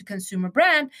direct to consumer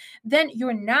brand, then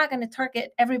you're not going to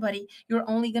target everybody. You're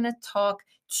only going to talk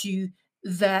to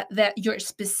that your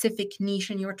specific niche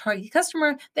and your target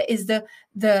customer, that is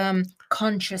the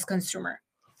conscious consumer.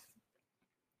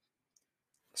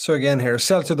 So again, here,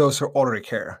 sell to those who already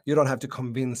care. You don't have to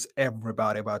convince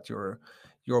everybody about your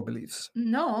beliefs.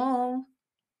 No.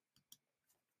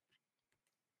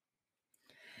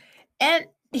 And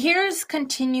here's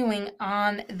continuing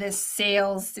on the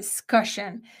sales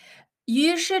discussion.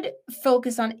 You should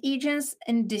focus on agents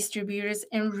and distributors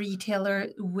and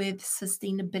retailers with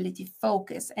sustainability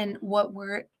focus. And what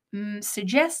we're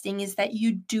suggesting is that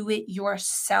you do it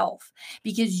yourself,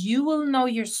 because you will know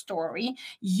your story,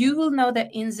 you will know the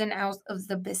ins and outs of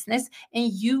the business,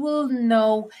 and you will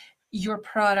know your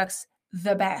products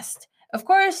the best. Of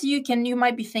course, you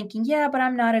might be thinking, yeah, but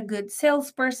I'm not a good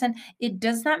salesperson. It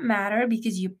does not matter,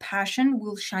 because your passion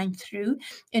will shine through,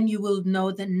 and you will know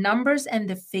the numbers and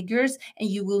the figures, and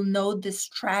you will know the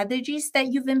strategies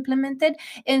that you've implemented.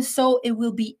 And so it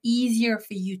will be easier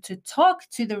for you to talk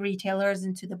to the retailers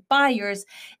and to the buyers,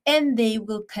 and they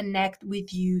will connect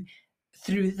with you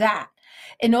through that.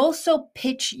 And also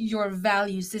pitch your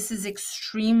values. This is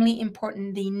extremely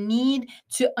important. They need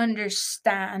to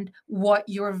understand what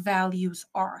your values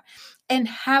are and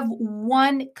have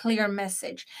one clear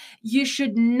message. You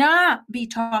should not be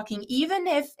talking, even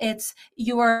if it's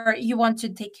you want to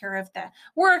take care of the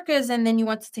workers, and then you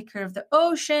want to take care of the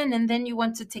ocean, and then you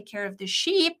want to take care of the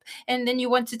sheep, and then you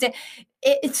want to take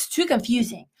it's too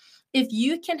confusing. If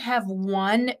you can have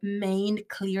one main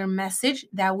clear message,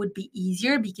 that would be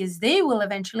easier, because they will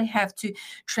eventually have to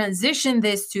transition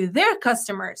this to their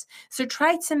customers. So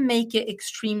try to make it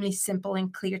extremely simple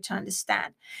and clear to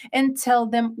understand, and tell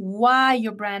them why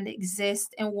your brand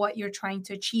exists and what you're trying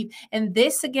to achieve. And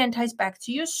this again ties back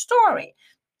to your story.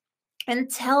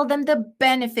 And tell them the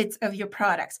benefits of your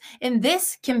products. And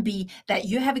this can be that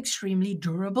you have extremely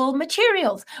durable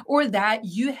materials, or that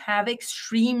you have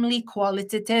extremely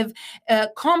qualitative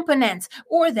components,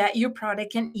 or that your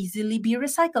product can easily be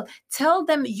recycled. Tell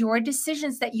them your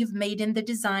decisions that you've made in the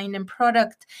design and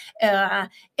product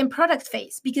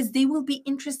phase, because they will be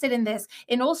interested in this.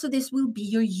 And also, this will be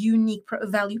your unique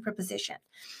value proposition.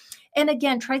 And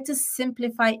again, try to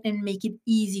simplify and make it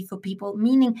easy for people,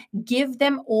 meaning give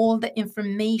them all the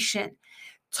information.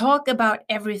 Talk about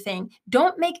everything.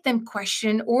 Don't make them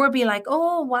question or be like,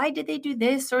 oh, why did they do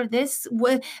this, or this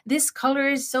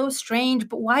color is so strange,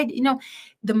 but why?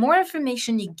 The more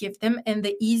information you give them, and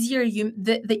the easier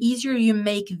you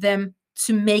make them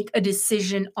to make a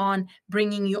decision on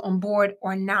bringing you on board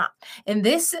or not. And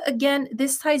this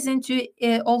ties into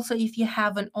also if you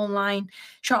have an online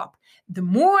shop. The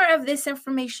more of this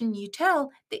information you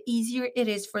tell, the easier it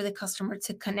is for the customer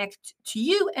to connect to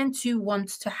you and to want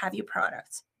to have your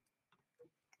products.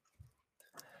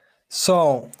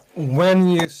 So when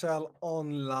you sell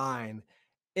online,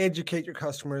 educate your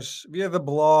customers via the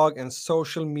blog and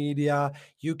social media.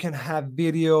 You can have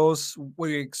videos where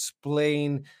you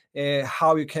explain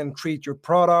how you can treat your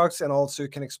products, and also you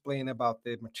can explain about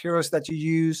the materials that you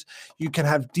use. You can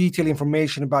have detailed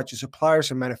information about your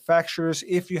suppliers and manufacturers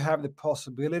if you have the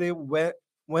possibility. When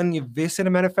when you visit a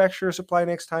manufacturer supply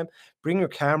next time, bring your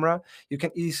camera. You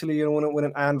can easily, with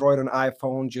an Android or an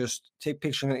iPhone, just take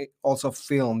pictures and also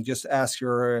film. Just ask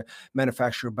your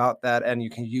manufacturer about that, and you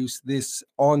can use this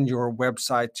on your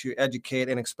website to educate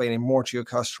and explain it more to your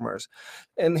customers.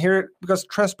 And here, because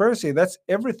transparency, that's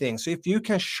everything. So if you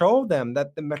can show them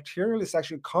that the material is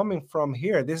actually coming from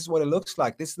here, this is what it looks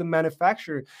like. This is the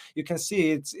manufacturer. You can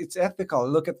see it's ethical.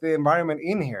 Look at the environment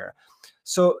in here.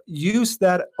 So use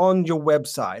that on your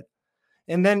website.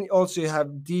 And then also you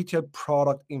have detailed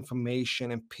product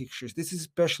information and pictures. This is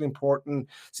especially important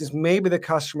since maybe the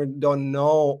customer don't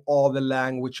know all the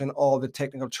language and all the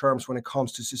technical terms when it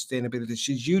comes to sustainability.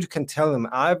 So you can tell them,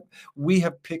 we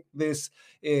have picked this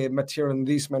material in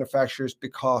these manufacturers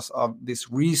because of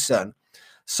this reason.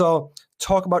 So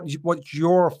talk about what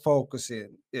your focus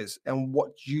is and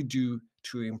what you do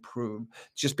to improve.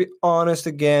 Just be honest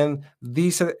again.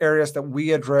 These are the areas that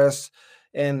we address,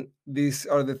 and these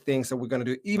are the things that we're going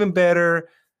to do even better,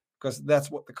 because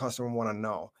that's what the customer want to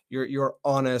know. Your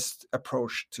honest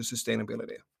approach to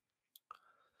sustainability.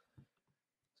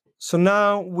 So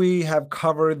now we have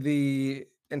covered the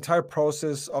entire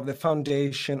process of the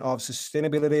foundation of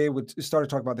sustainability. We started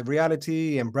talking about the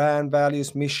reality and brand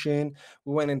values, mission.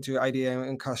 We went into idea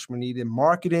and customer need and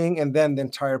marketing, and then the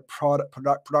entire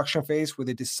production phase with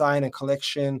the design and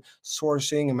collection,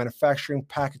 sourcing and manufacturing,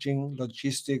 packaging,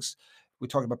 logistics. We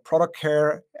talked about product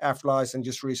care, afterlife, and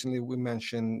just recently we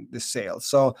mentioned the sales.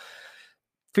 So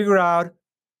figure out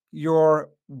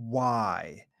your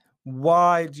why.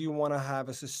 Why do you want to have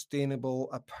a sustainable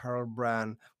apparel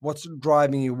brand? What's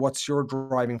driving you? What's your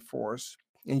driving force?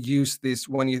 And use this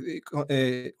when you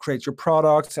create your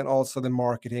products, and also the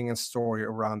marketing and story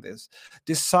around this.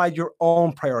 Decide your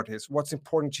own priorities. What's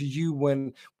important to you?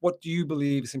 What do you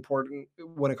believe is important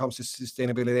when it comes to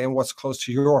sustainability, and what's close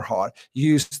to your heart?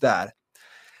 Use that.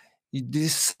 You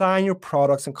design your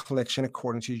products and collection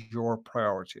according to your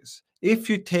priorities. If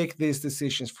you take these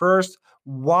decisions first,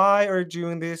 why are you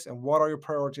doing this and what are your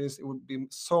priorities? It would be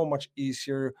so much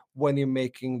easier when you're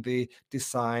making the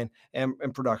design and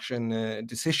production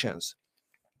decisions.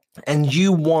 And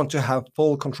you want to have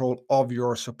full control of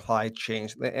your supply chain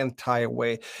the entire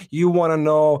way. You want to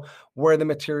know where the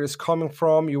material is coming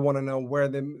from. You want to know where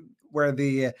the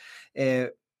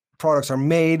products are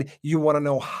made. You want to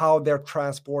know how they're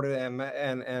transported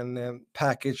and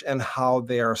packaged, and how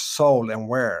they are sold and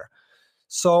where.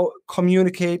 So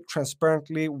communicate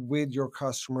transparently with your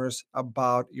customers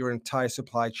about your entire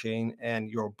supply chain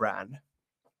and your brand.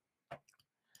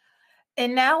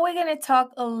 And now we're going to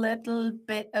talk a little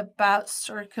bit about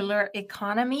circular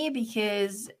economy,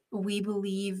 because we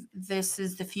believe this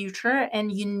is the future, and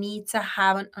you need to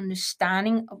have an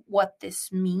understanding of what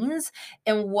this means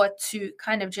and what to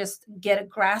kind of just get a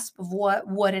grasp of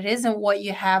what it is and what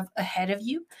you have ahead of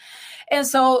you. And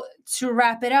so to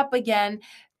wrap it up again,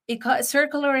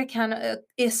 circular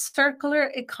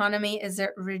economy is a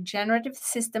regenerative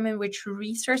system in which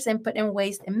resource input and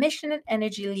waste, emission and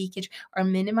energy leakage are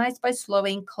minimized by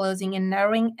slowing, closing, and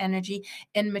narrowing energy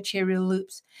and material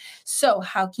loops. So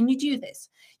how can you do this?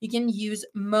 You can use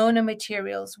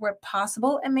monomaterials where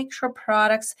possible and make sure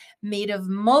products made of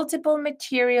multiple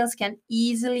materials can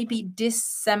easily be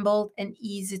disassembled and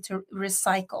easy to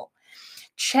recycle.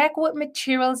 Check what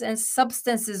materials and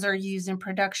substances are used in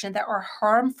production that are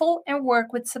harmful, and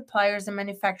work with suppliers and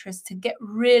manufacturers to get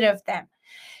rid of them.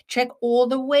 Check all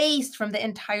the waste from the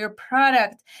entire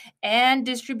product and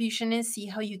distribution and see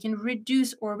how you can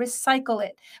reduce or recycle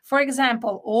it. For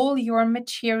example, all your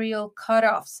material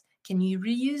cutoffs, can you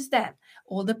reuse them?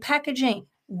 All the packaging,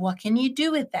 what can you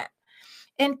do with them?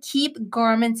 And keep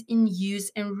garments in use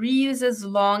and reuse as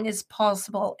long as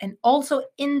possible, and also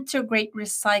integrate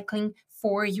recycling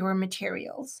for your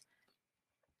materials.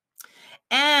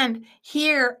 And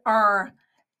here are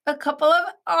a couple of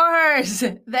R's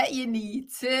that you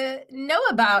need to know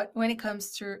about when it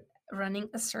comes to running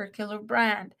a circular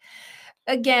brand.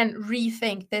 Again,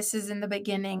 rethink. This is in the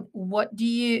beginning. What do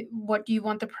you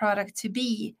want the product to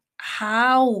be?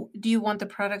 How do you want the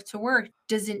product to work?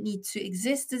 Does it need to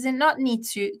exist? Does it not need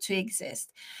to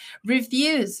exist?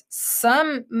 Reviews.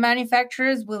 Some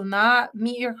manufacturers will not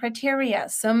meet your criteria.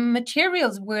 Some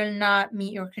materials will not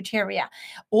meet your criteria.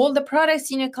 All the products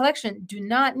in your collection do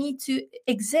not need to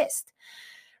exist.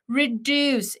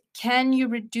 Reduce. Can you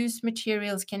reduce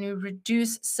materials? Can you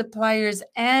reduce suppliers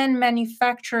and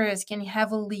manufacturers? Can you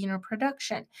have a leaner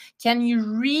production? Can you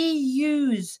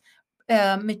reuse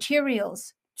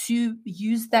materials to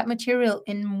use that material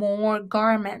in more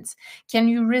garments? Can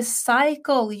you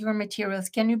recycle your materials?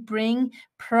 Can you bring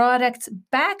products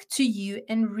back to you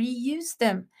and reuse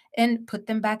them and put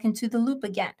them back into the loop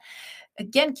again?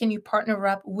 Again, can you partner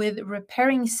up with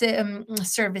repairing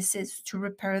services to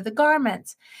repair the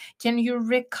garments? Can you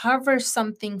recover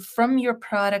something from your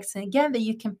products, and again, that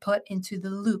you can put into the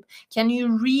loop? Can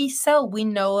you resell? We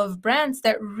know of brands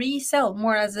that resell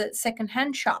more as a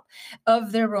secondhand shop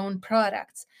of their own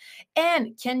products.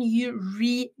 And can you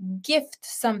re-gift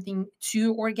something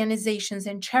to organizations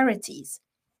and charities?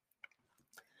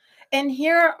 And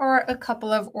here are a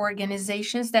couple of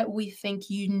organizations that we think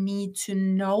you need to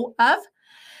know of.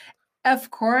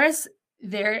 Of course,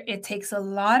 it takes a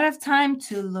lot of time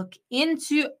to look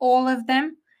into all of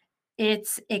them.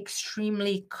 It's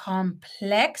extremely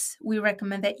complex. We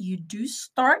recommend that you do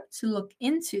start to look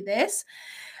into this.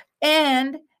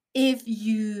 And if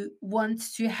you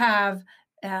want to have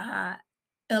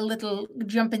a little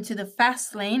jump into the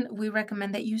fast lane, we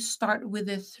recommend that you start with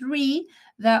the 3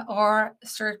 that are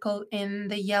circled in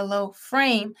the yellow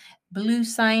frame: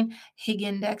 Bluesign,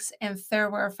 Higindex, and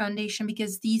Fairwear Foundation,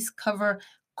 because these cover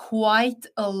quite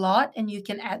a lot, and you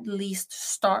can at least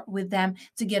start with them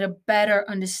to get a better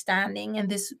understanding, and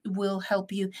this will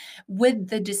help you with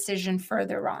the decision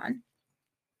further on.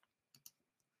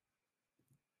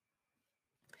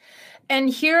 And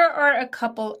here are a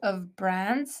couple of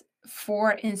brands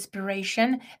for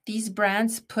inspiration. These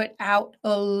brands put out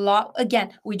a lot.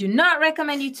 Again, we do not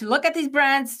recommend you to look at these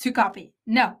brands to copy.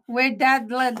 No, we've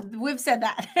said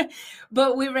that.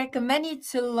 But we recommend you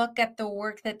to look at the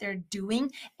work that they're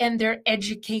doing and their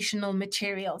educational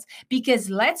materials. Because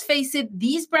let's face it,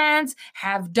 these brands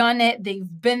have done it.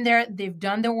 They've been there. They've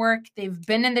done the work. They've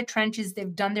been in the trenches.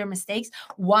 They've done their mistakes.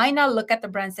 Why not look at the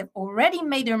brands that have already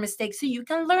made their mistakes so you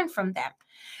can learn from them?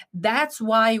 That's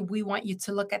why we want you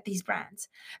to look at these brands.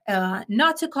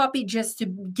 Not to copy, just to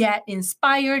get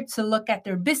inspired, to look at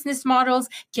their business models.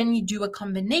 Can you do a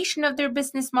combination of their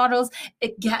business models?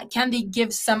 Can they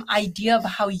give some idea of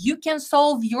how you can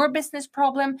solve your business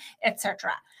problem,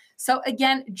 etc.? So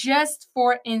again, just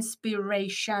for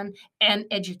inspiration and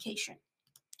education.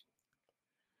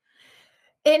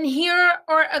 And here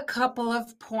are a couple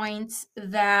of points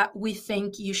that we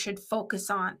think you should focus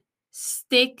on.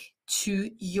 Stick to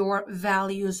your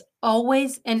values.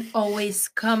 Always and always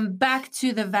come back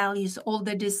to the values. All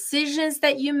the decisions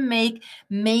that you make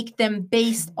them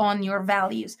based on your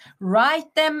values.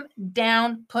 Write them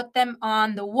down, put them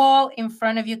on the wall in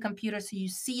front of your computer so you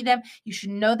see them. You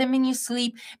should know them in your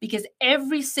sleep, because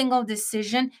every single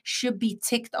decision should be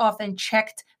ticked off and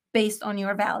checked based on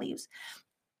your values.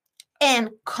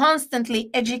 And constantly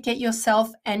educate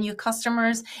yourself and your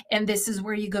customers. And this is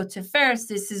where you go to first.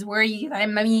 This is where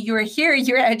you're here,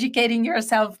 you're educating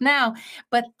yourself now.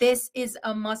 But this is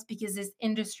a must, because this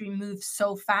industry moves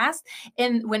so fast.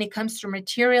 And when it comes to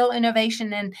material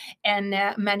innovation and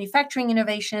manufacturing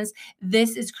innovations,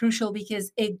 this is crucial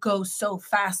because it goes so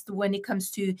fast when it comes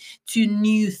to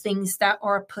new things that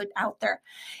are put out there.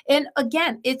 And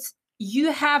again,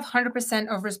 you have 100%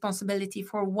 of responsibility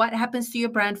for what happens to your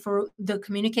brand, for the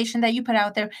communication that you put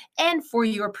out there, and for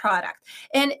your product.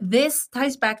 And this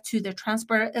ties back to the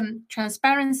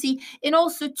transparency, and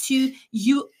also to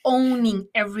you owning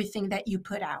everything that you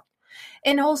put out.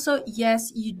 And also,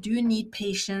 yes, you do need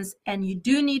patience and you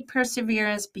do need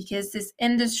perseverance, because this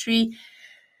industry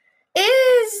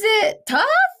is tough.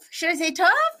 Should I say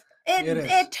tough?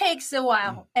 It takes a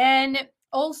while. And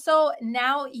also,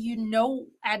 now you know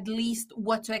at least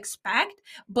what to expect,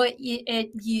 but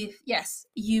you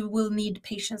will need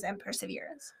patience and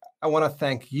perseverance. I want to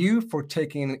thank you for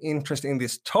taking an interest in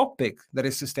this topic, that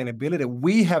is sustainability.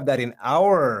 We have that in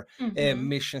our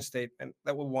mission statement,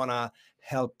 that we want to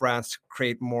help brands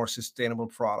create more sustainable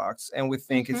products. And we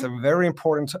think it's a very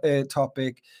important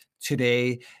topic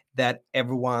today, that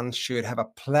everyone should have a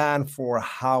plan for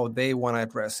how they want to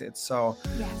address it. So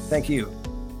Thank you.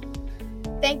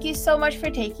 Thank you so much for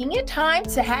taking your time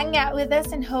to hang out with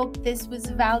us, and hope this was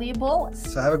valuable.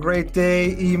 So have a great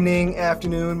day, evening,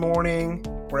 afternoon, morning,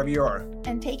 wherever you are.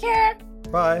 And take care.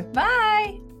 Bye.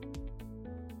 Bye.